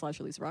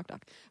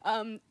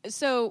 Patreon.com/ElisaRockdoc.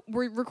 So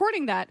we're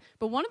recording that,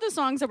 but one of the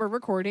songs that we're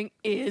recording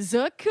is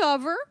a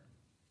cover.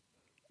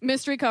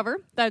 Mystery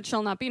cover that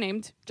shall not be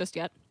named just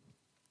yet.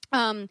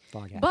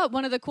 But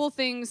one of the cool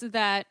things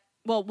that,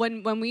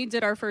 when we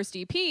did our first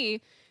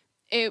EP,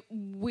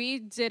 we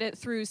did it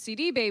through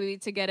CD Baby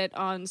to get it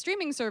on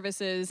streaming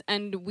services,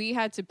 and we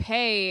had to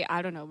pay,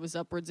 I don't know, it was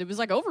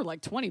like over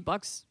like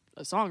 $20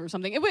 a song or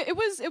something. It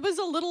was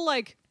a little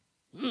like,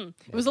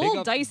 it was a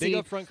little dicey.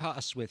 Big upfront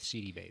costs with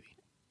CD Baby.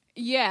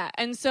 Yeah,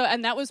 and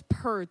that was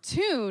per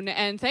tune,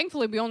 and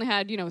thankfully we only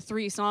had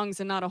 3 songs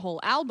and not a whole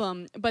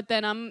album. But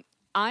then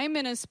I'm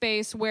in a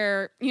space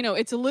where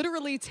it's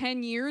literally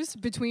 10 years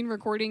between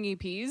recording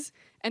EPs,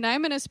 and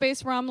I'm in a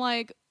space where I'm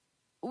like,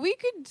 we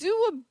could do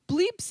a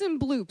bleeps and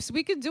bloops.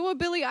 We could do a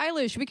Billie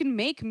Eilish. We can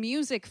make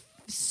music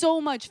so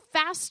much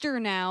faster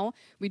now.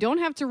 We don't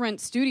have to rent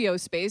studio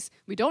space.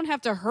 We don't have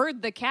to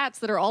herd the cats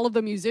that are all of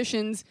the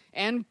musicians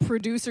and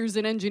producers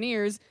and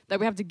engineers that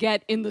we have to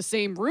get in the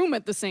same room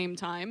at the same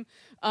time.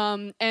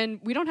 And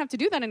we don't have to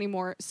do that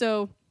anymore.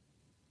 So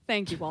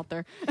thank you,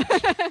 Walter.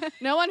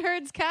 No one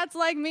herds cats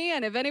like me,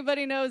 and if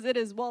anybody knows, it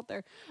is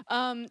Walter.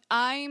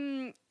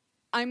 I'm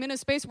in a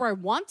space where I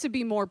want to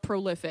be more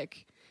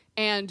prolific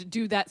and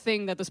do that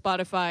thing that the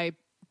Spotify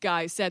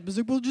guy said. Was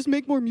like, well, just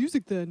make more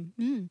music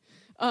then.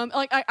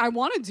 I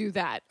want to do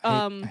that.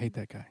 I hate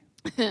that guy.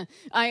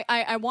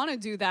 I want to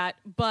do that,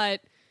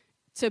 but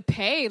to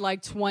pay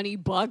like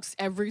 $20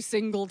 every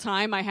single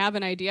time I have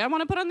an idea I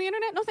want to put on the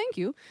internet, no thank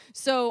you.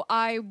 So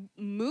I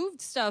moved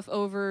stuff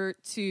over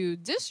to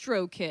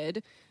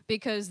DistroKid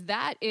because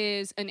that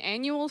is an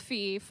annual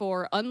fee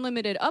for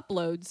unlimited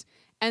uploads.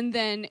 And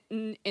then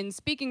in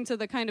speaking to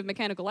the kind of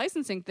mechanical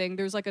licensing thing,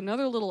 there's like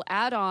another little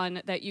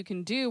add-on that you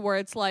can do where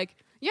it's like,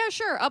 yeah,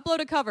 sure, upload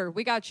a cover.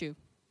 We got you.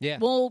 Yeah.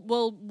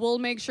 We'll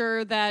make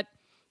sure that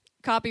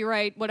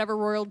copyright, whatever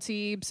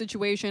royalty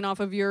situation off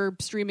of your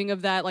streaming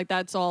of that, like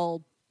that's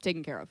all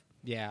taken care of.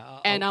 Yeah.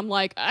 And I'm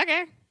like,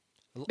 okay.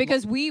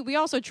 Because we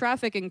also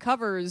traffic in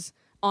covers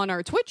on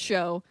our Twitch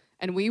show,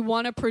 and we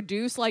want to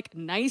produce like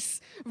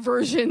nice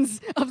versions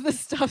of the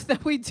stuff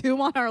that we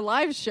do on our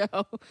live show.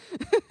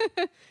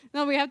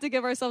 No, we have to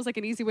give ourselves like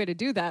an easy way to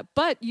do that.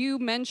 But you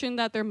mentioned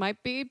that there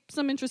might be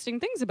some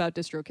interesting things about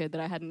DistroKid that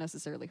I hadn't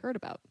necessarily heard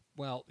about.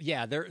 Well,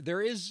 yeah,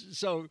 there is.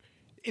 So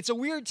it's a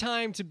weird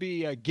time to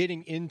be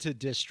getting into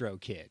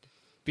DistroKid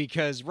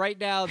because right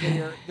now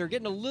they're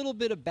getting a little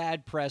bit of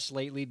bad press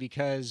lately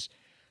because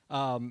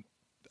a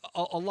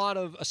lot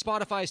of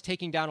Spotify is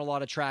taking down a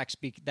lot of tracks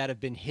that have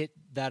been hit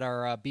that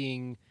are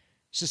being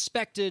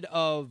suspected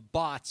of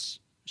bots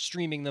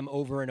streaming them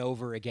over and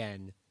over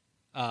again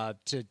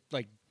to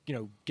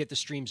get the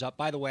streams up.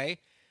 By the way,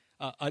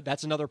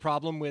 that's another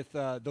problem with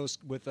those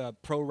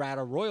pro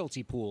rata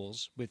royalty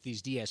pools with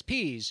these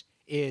DSPs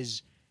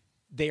is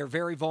they are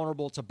very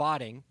vulnerable to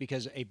botting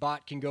because a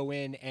bot can go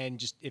in and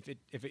just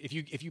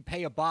if you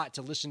pay a bot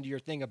to listen to your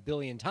thing 1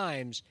 billion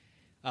times,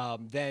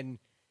 then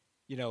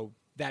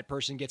that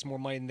person gets more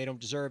money than they don't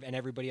deserve and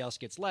everybody else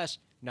gets less.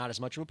 Not as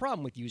much of a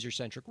problem with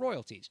user-centric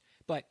royalties.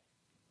 But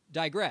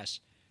digress.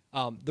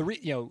 A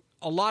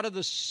lot of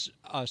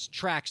the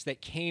tracks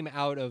that came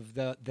out of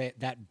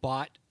that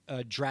bot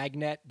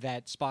dragnet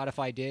that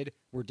Spotify did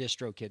were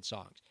DistroKid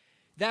songs.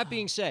 That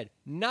being said,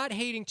 not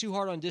hating too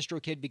hard on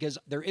DistroKid because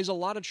there is a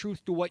lot of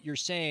truth to what you're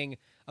saying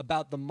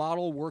about the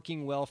model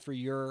working well for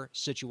your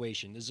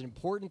situation. This is an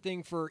important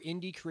thing for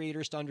indie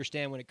creators to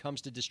understand when it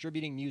comes to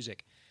distributing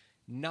music.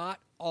 Not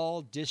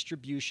all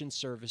distribution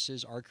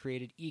services are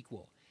created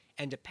equal.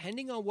 And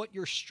depending on what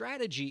your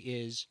strategy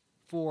is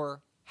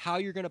for how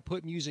you're going to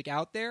put music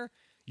out there,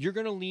 you're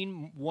going to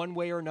lean one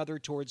way or another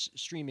towards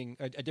streaming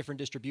a different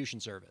distribution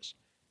service.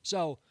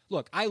 So,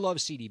 look, I love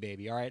CD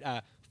Baby, all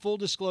right? Full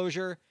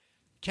disclosure,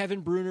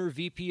 Kevin Bruner,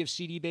 VP of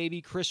CD Baby,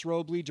 Chris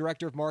Robley,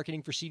 Director of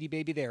Marketing for CD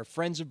Baby, they are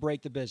friends of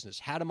Break the Business.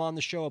 Had them on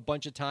the show a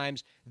bunch of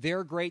times.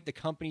 They're great. The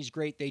company's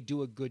great. They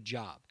do a good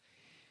job.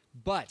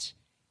 But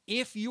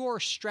if your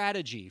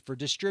strategy for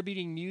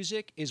distributing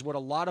music is what a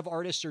lot of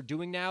artists are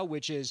doing now,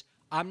 which is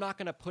I'm not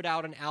going to put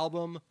out an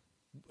album,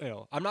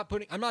 I'm not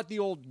the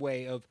old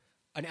way of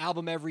an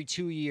album every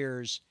 2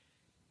 years.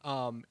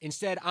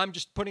 Instead, I'm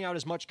just putting out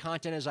as much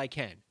content as I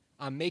can.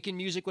 I'm making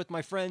music with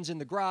my friends in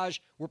the garage.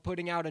 We're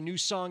putting out a new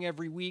song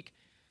every week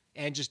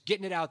and just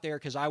getting it out there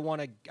because I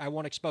want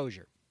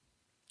exposure.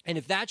 And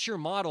if that's your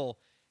model,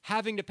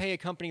 having to pay a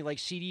company like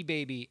CD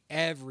Baby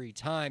every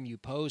time you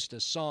post a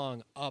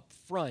song up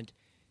front,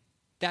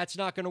 that's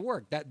not going to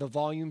work. That the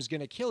volume's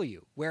going to kill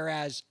you.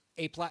 Whereas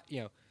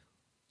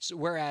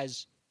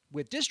whereas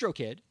with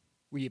DistroKid,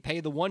 where you pay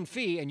the one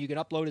fee and you can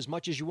upload as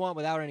much as you want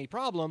without any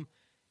problem,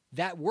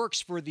 that works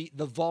for the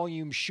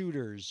volume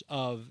shooters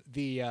of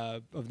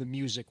the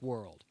music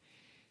world.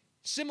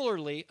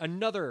 Similarly,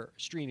 another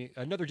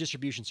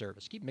distribution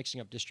service. Keep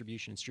mixing up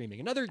distribution and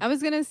streaming. I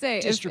was gonna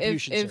say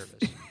distribution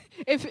service.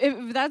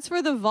 If that's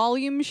for the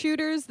volume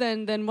shooters,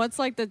 then what's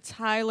like the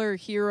Tyler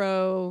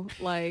Hero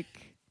like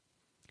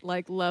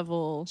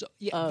level? So,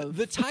 yeah, of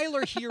the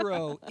Tyler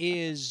Hero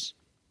is,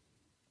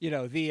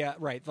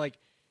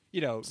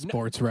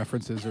 sports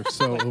references are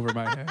so over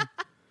my head.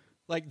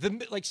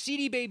 Like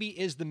CD Baby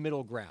is the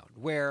middle ground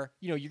where,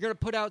 you're going to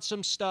put out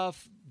some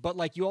stuff,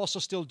 but you also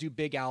still do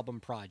big album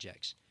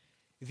projects.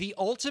 The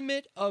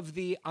ultimate of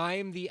the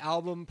I'm the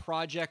album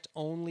project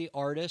only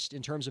artist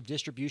in terms of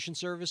distribution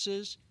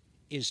services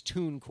is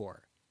TuneCore.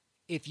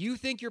 If you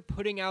think you're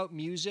putting out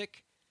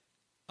music,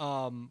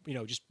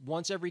 just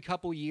once every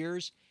couple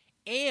years,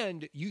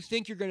 and you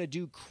think you're going to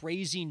do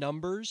crazy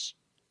numbers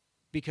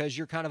because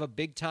you're kind of a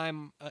big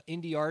time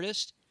indie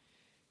artist,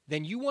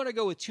 then you want to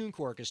go with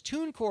TuneCore because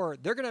TuneCore,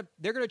 they're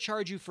gonna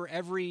charge you for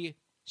every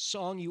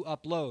song you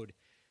upload,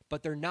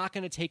 but they're not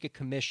going to take a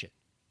commission.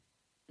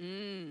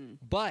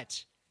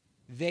 But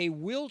they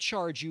will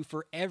charge you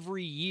for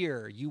every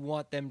year you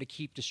want them to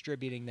keep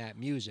distributing that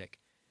music.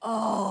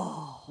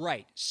 Oh,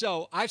 right.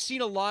 So I've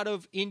seen a lot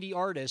of indie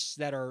artists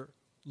that are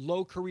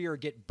low career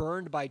get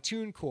burned by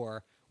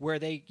TuneCore, where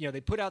they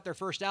put out their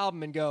first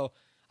album and go,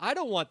 I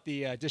don't want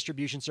the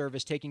distribution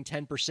service taking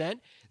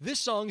 10%. This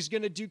song's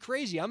going to do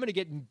crazy. I'm going to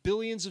get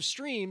billions of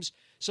streams,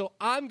 so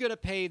I'm going to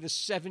pay the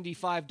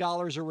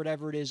 $75 or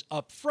whatever it is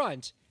up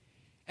front,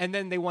 and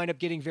then they wind up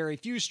getting very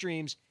few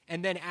streams,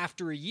 and then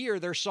after a year,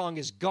 their song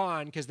is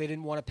gone because they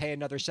didn't want to pay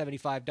another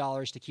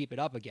 $75 to keep it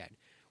up again.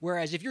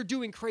 Whereas if you're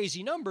doing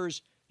crazy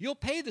numbers, you'll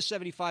pay the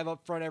 $75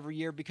 up front every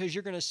year because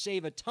you're going to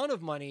save a ton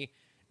of money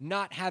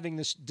not having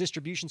this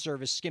distribution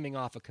service skimming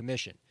off a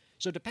commission.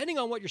 So depending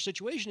on what your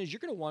situation is,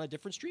 you're going to want a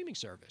different streaming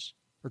service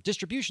or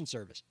distribution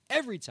service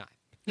every time.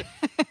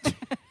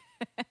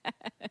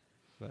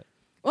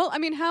 Well, I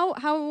mean,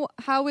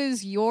 how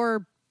is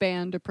your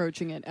band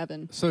approaching it,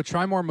 Evan? So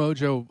Try More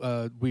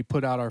Mojo, we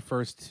put out our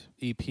first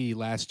EP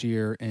last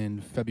year in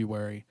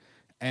February,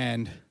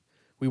 and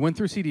we went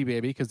through CD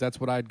Baby because that's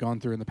what I'd gone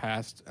through in the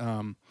past.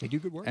 They do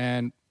good work.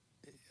 And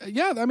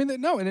yeah, I mean,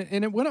 no,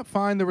 and it went up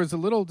fine. There was a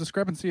little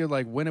discrepancy of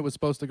when it was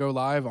supposed to go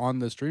live on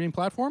the streaming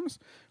platforms,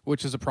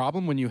 which is a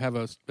problem when you have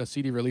a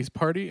CD release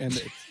party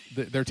and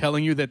they're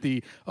telling you that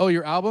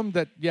your album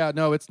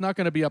it's not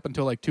going to be up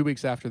until 2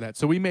 weeks after that.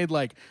 So we made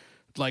like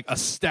a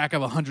stack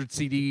of 100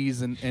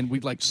 CDs and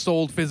we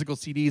sold physical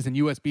CDs and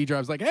USB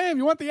drives. Hey, if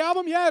you want the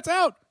album, yeah, it's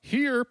out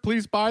here.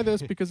 Please buy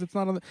this because it's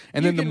not on the.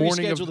 And then the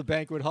morning of the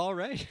banquet hall,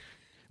 right?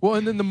 Well,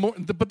 and then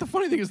but the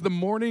funny thing is, the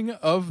morning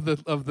of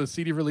the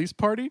CD release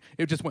party,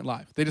 it just went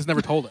live. They just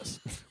never told us,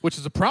 which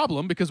is a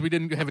problem because we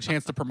didn't have a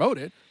chance to promote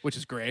it, which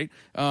is great.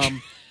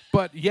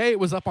 But yay, it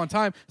was up on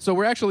time. So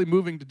we're actually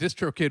moving to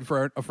DistroKid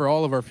for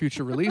all of our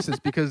future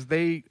releases because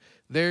they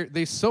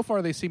so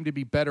far they seem to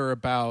be better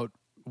about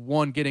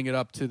getting it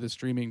up to the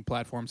streaming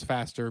platforms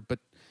faster. But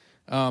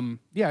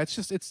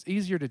it's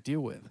easier to deal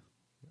with.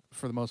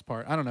 for the most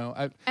part. I don't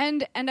know.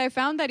 And I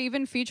found that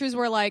even features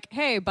were like,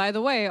 hey, by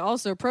the way,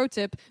 also pro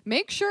tip,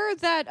 make sure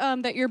that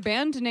that your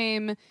band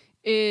name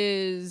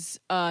is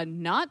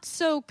not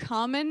so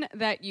common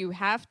that you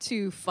have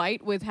to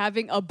fight with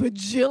having a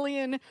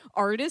bajillion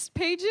artist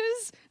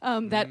pages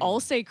that all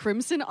say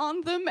Crimson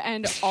on them,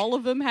 and all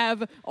of them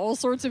have all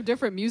sorts of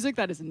different music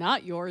that is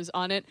not yours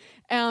on it.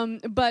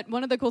 But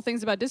one of the cool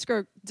things about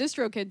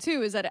DistroKid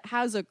too is that it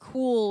has a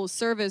cool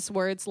service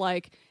where it's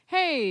like,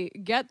 hey,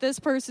 get this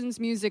person's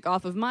music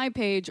off of my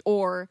page,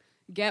 or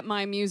get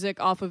my music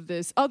off of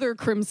this other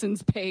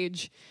Crimson's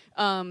page.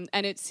 And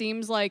it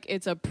seems like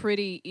it's a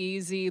pretty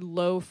easy,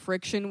 low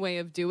friction way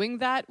of doing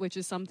that, which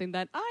is something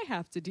that I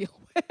have to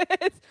deal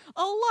with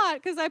a lot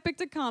because I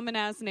picked a common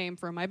ass name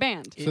for my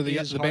band. So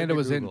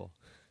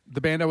the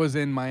band I was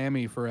in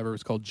Miami forever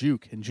was called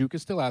Juke, and Juke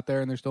is still out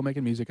there, and they're still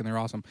making music, and they're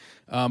awesome.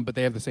 But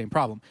they have the same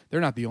problem.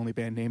 They're not the only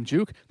band named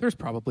Juke. There's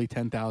probably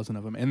 10,000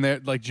 of them, and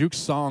they're like Juke's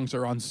songs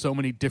are on so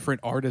many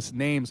different artist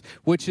names,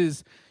 which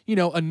is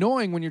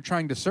annoying when you're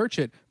trying to search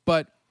it.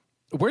 But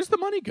where's the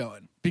money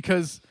going?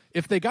 Because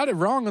if they got it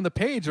wrong on the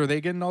page, are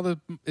they getting all the?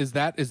 Is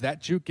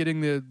that Juke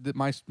getting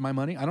my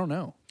money? I don't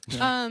know.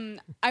 Yeah.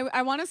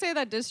 I want to say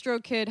that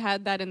DistroKid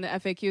had that in the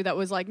FAQ that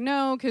was like,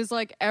 no, because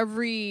like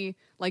every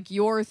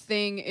your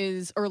thing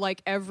is, or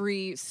like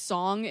every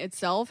song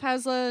itself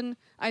has an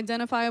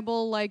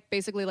identifiable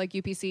basically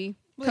UPC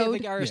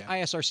code.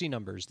 ISRC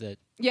numbers that.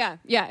 Yeah,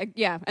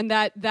 and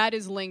that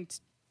is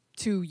linked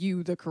to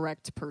you, the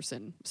correct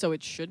person, so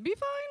it should be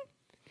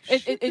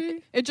fine.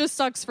 It just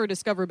sucks for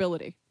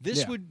discoverability.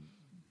 This would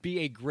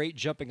be a great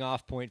jumping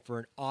off point for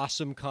an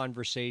awesome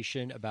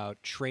conversation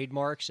about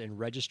trademarks and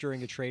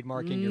registering a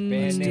trademark in your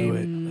band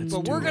name.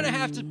 But we're going to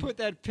have to put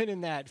that pin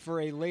in that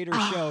for a later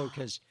show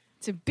because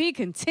to be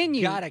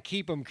continued. Got to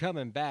keep them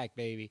coming back,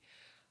 baby.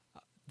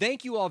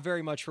 Thank you all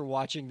very much for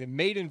watching the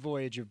maiden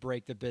voyage of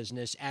Break the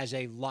Business as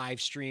a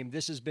live stream.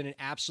 This has been an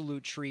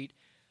absolute treat.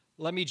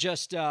 Let me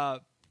just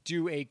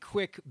do a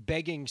quick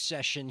begging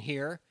session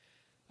here.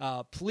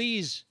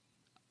 Please,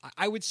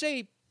 I would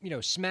say,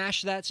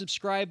 smash that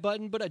subscribe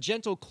button, but a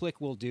gentle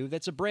click will do.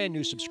 That's a brand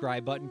new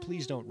subscribe button.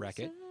 Please don't wreck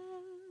it.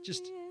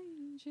 Just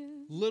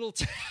little.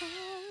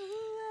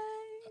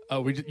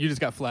 You just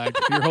got flagged.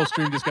 Your whole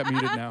stream just got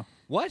muted now.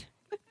 What?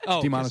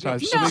 Oh,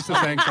 demonetized. No. Lisa's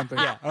saying something.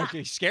 Yeah.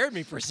 Okay. Scared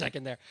me for a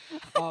second there.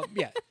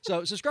 Yeah.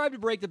 So subscribe to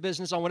Break the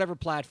Business on whatever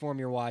platform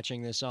you're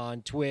watching this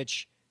on: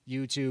 Twitch,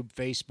 YouTube,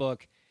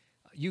 Facebook.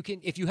 You can,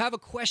 if you have a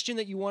question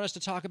that you want us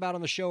to talk about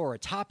on the show, or a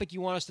topic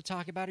you want us to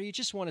talk about, or you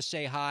just want to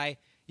say hi,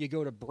 you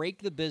go to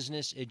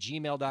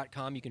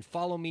breakthebusiness@gmail.com. You can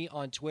follow me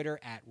on Twitter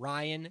at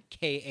Ryan,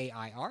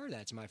 Kair.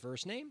 That's my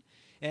first name.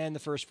 And the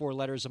first four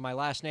letters of my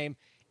last name.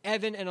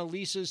 Evan and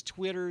Elisa's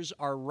Twitters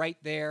are right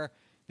there.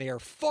 They are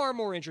far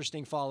more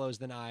interesting follows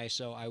than I,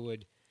 so I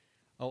would...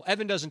 Oh,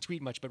 Evan doesn't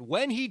tweet much, but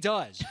when he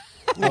does...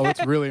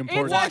 it's really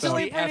important. It's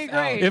actually pretty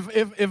great.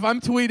 If I'm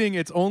tweeting,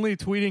 it's only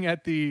tweeting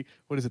at the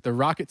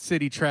Rocket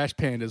City Trash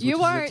Pandas.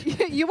 You are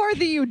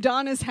the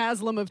Udonis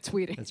Haslam of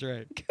tweeting. That's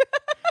right.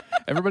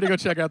 Everybody go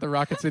check out the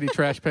Rocket City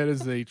Trash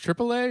Pandas, the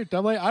AAA,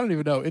 AA. I don't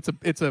even know.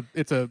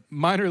 It's a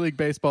minor league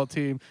baseball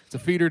team. It's a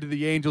feeder to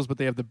the Angels, but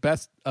they have the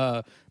best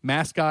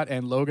mascot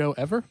and logo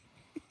ever.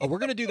 Oh, we're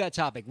going to do that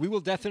topic. We will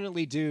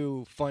definitely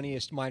do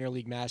funniest minor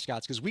league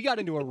mascots because we got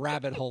into a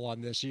rabbit hole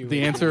on this.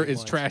 The answer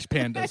is Trash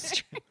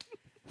Pandas.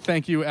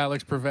 Thank you,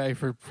 Alex Preve,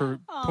 for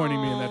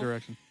pointing me in that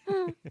direction.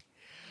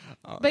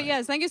 But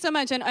yes, thank you so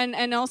much.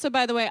 And also,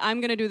 by the way,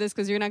 I'm going to do this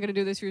because you're not going to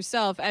do this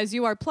yourself. As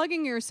you are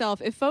plugging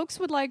yourself, if folks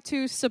would like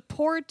to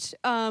support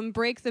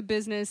Break the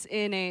Business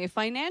in a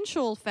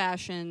financial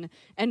fashion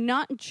and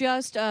not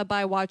just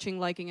by watching,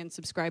 liking, and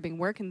subscribing,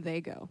 where can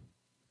they go?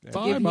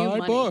 Buy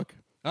my book.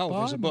 Oh,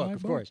 there's a book,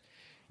 of course.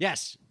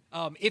 Yes.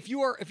 If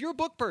you're a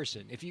book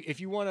person,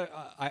 if you want to,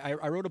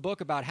 I wrote a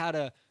book about how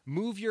to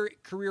move your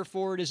career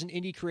forward as an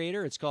indie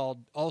creator. It's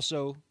called,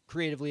 also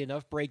creatively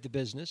enough, Break the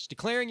Business: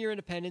 Declaring Your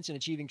Independence and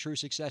Achieving True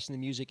Success in the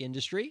Music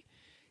Industry.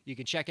 You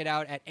can check it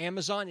out at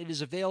Amazon. It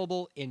is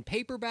available in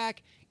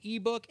paperback,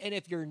 ebook, and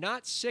if you're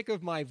not sick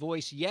of my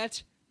voice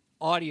yet,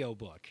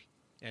 audiobook.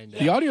 And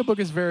the audiobook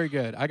is very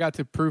good. I got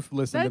to proof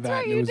listen to that.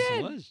 Right,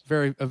 it was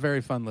a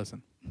very fun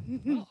listen.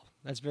 Oh,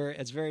 that's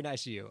very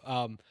nice of you.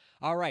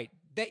 All right.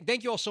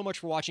 Thank you all so much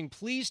for watching.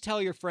 Please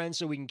tell your friends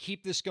so we can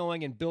keep this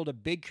going and build a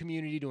big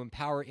community to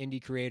empower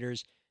indie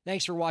creators.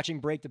 Thanks for watching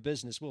Break the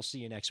Business. We'll see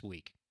you next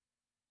week.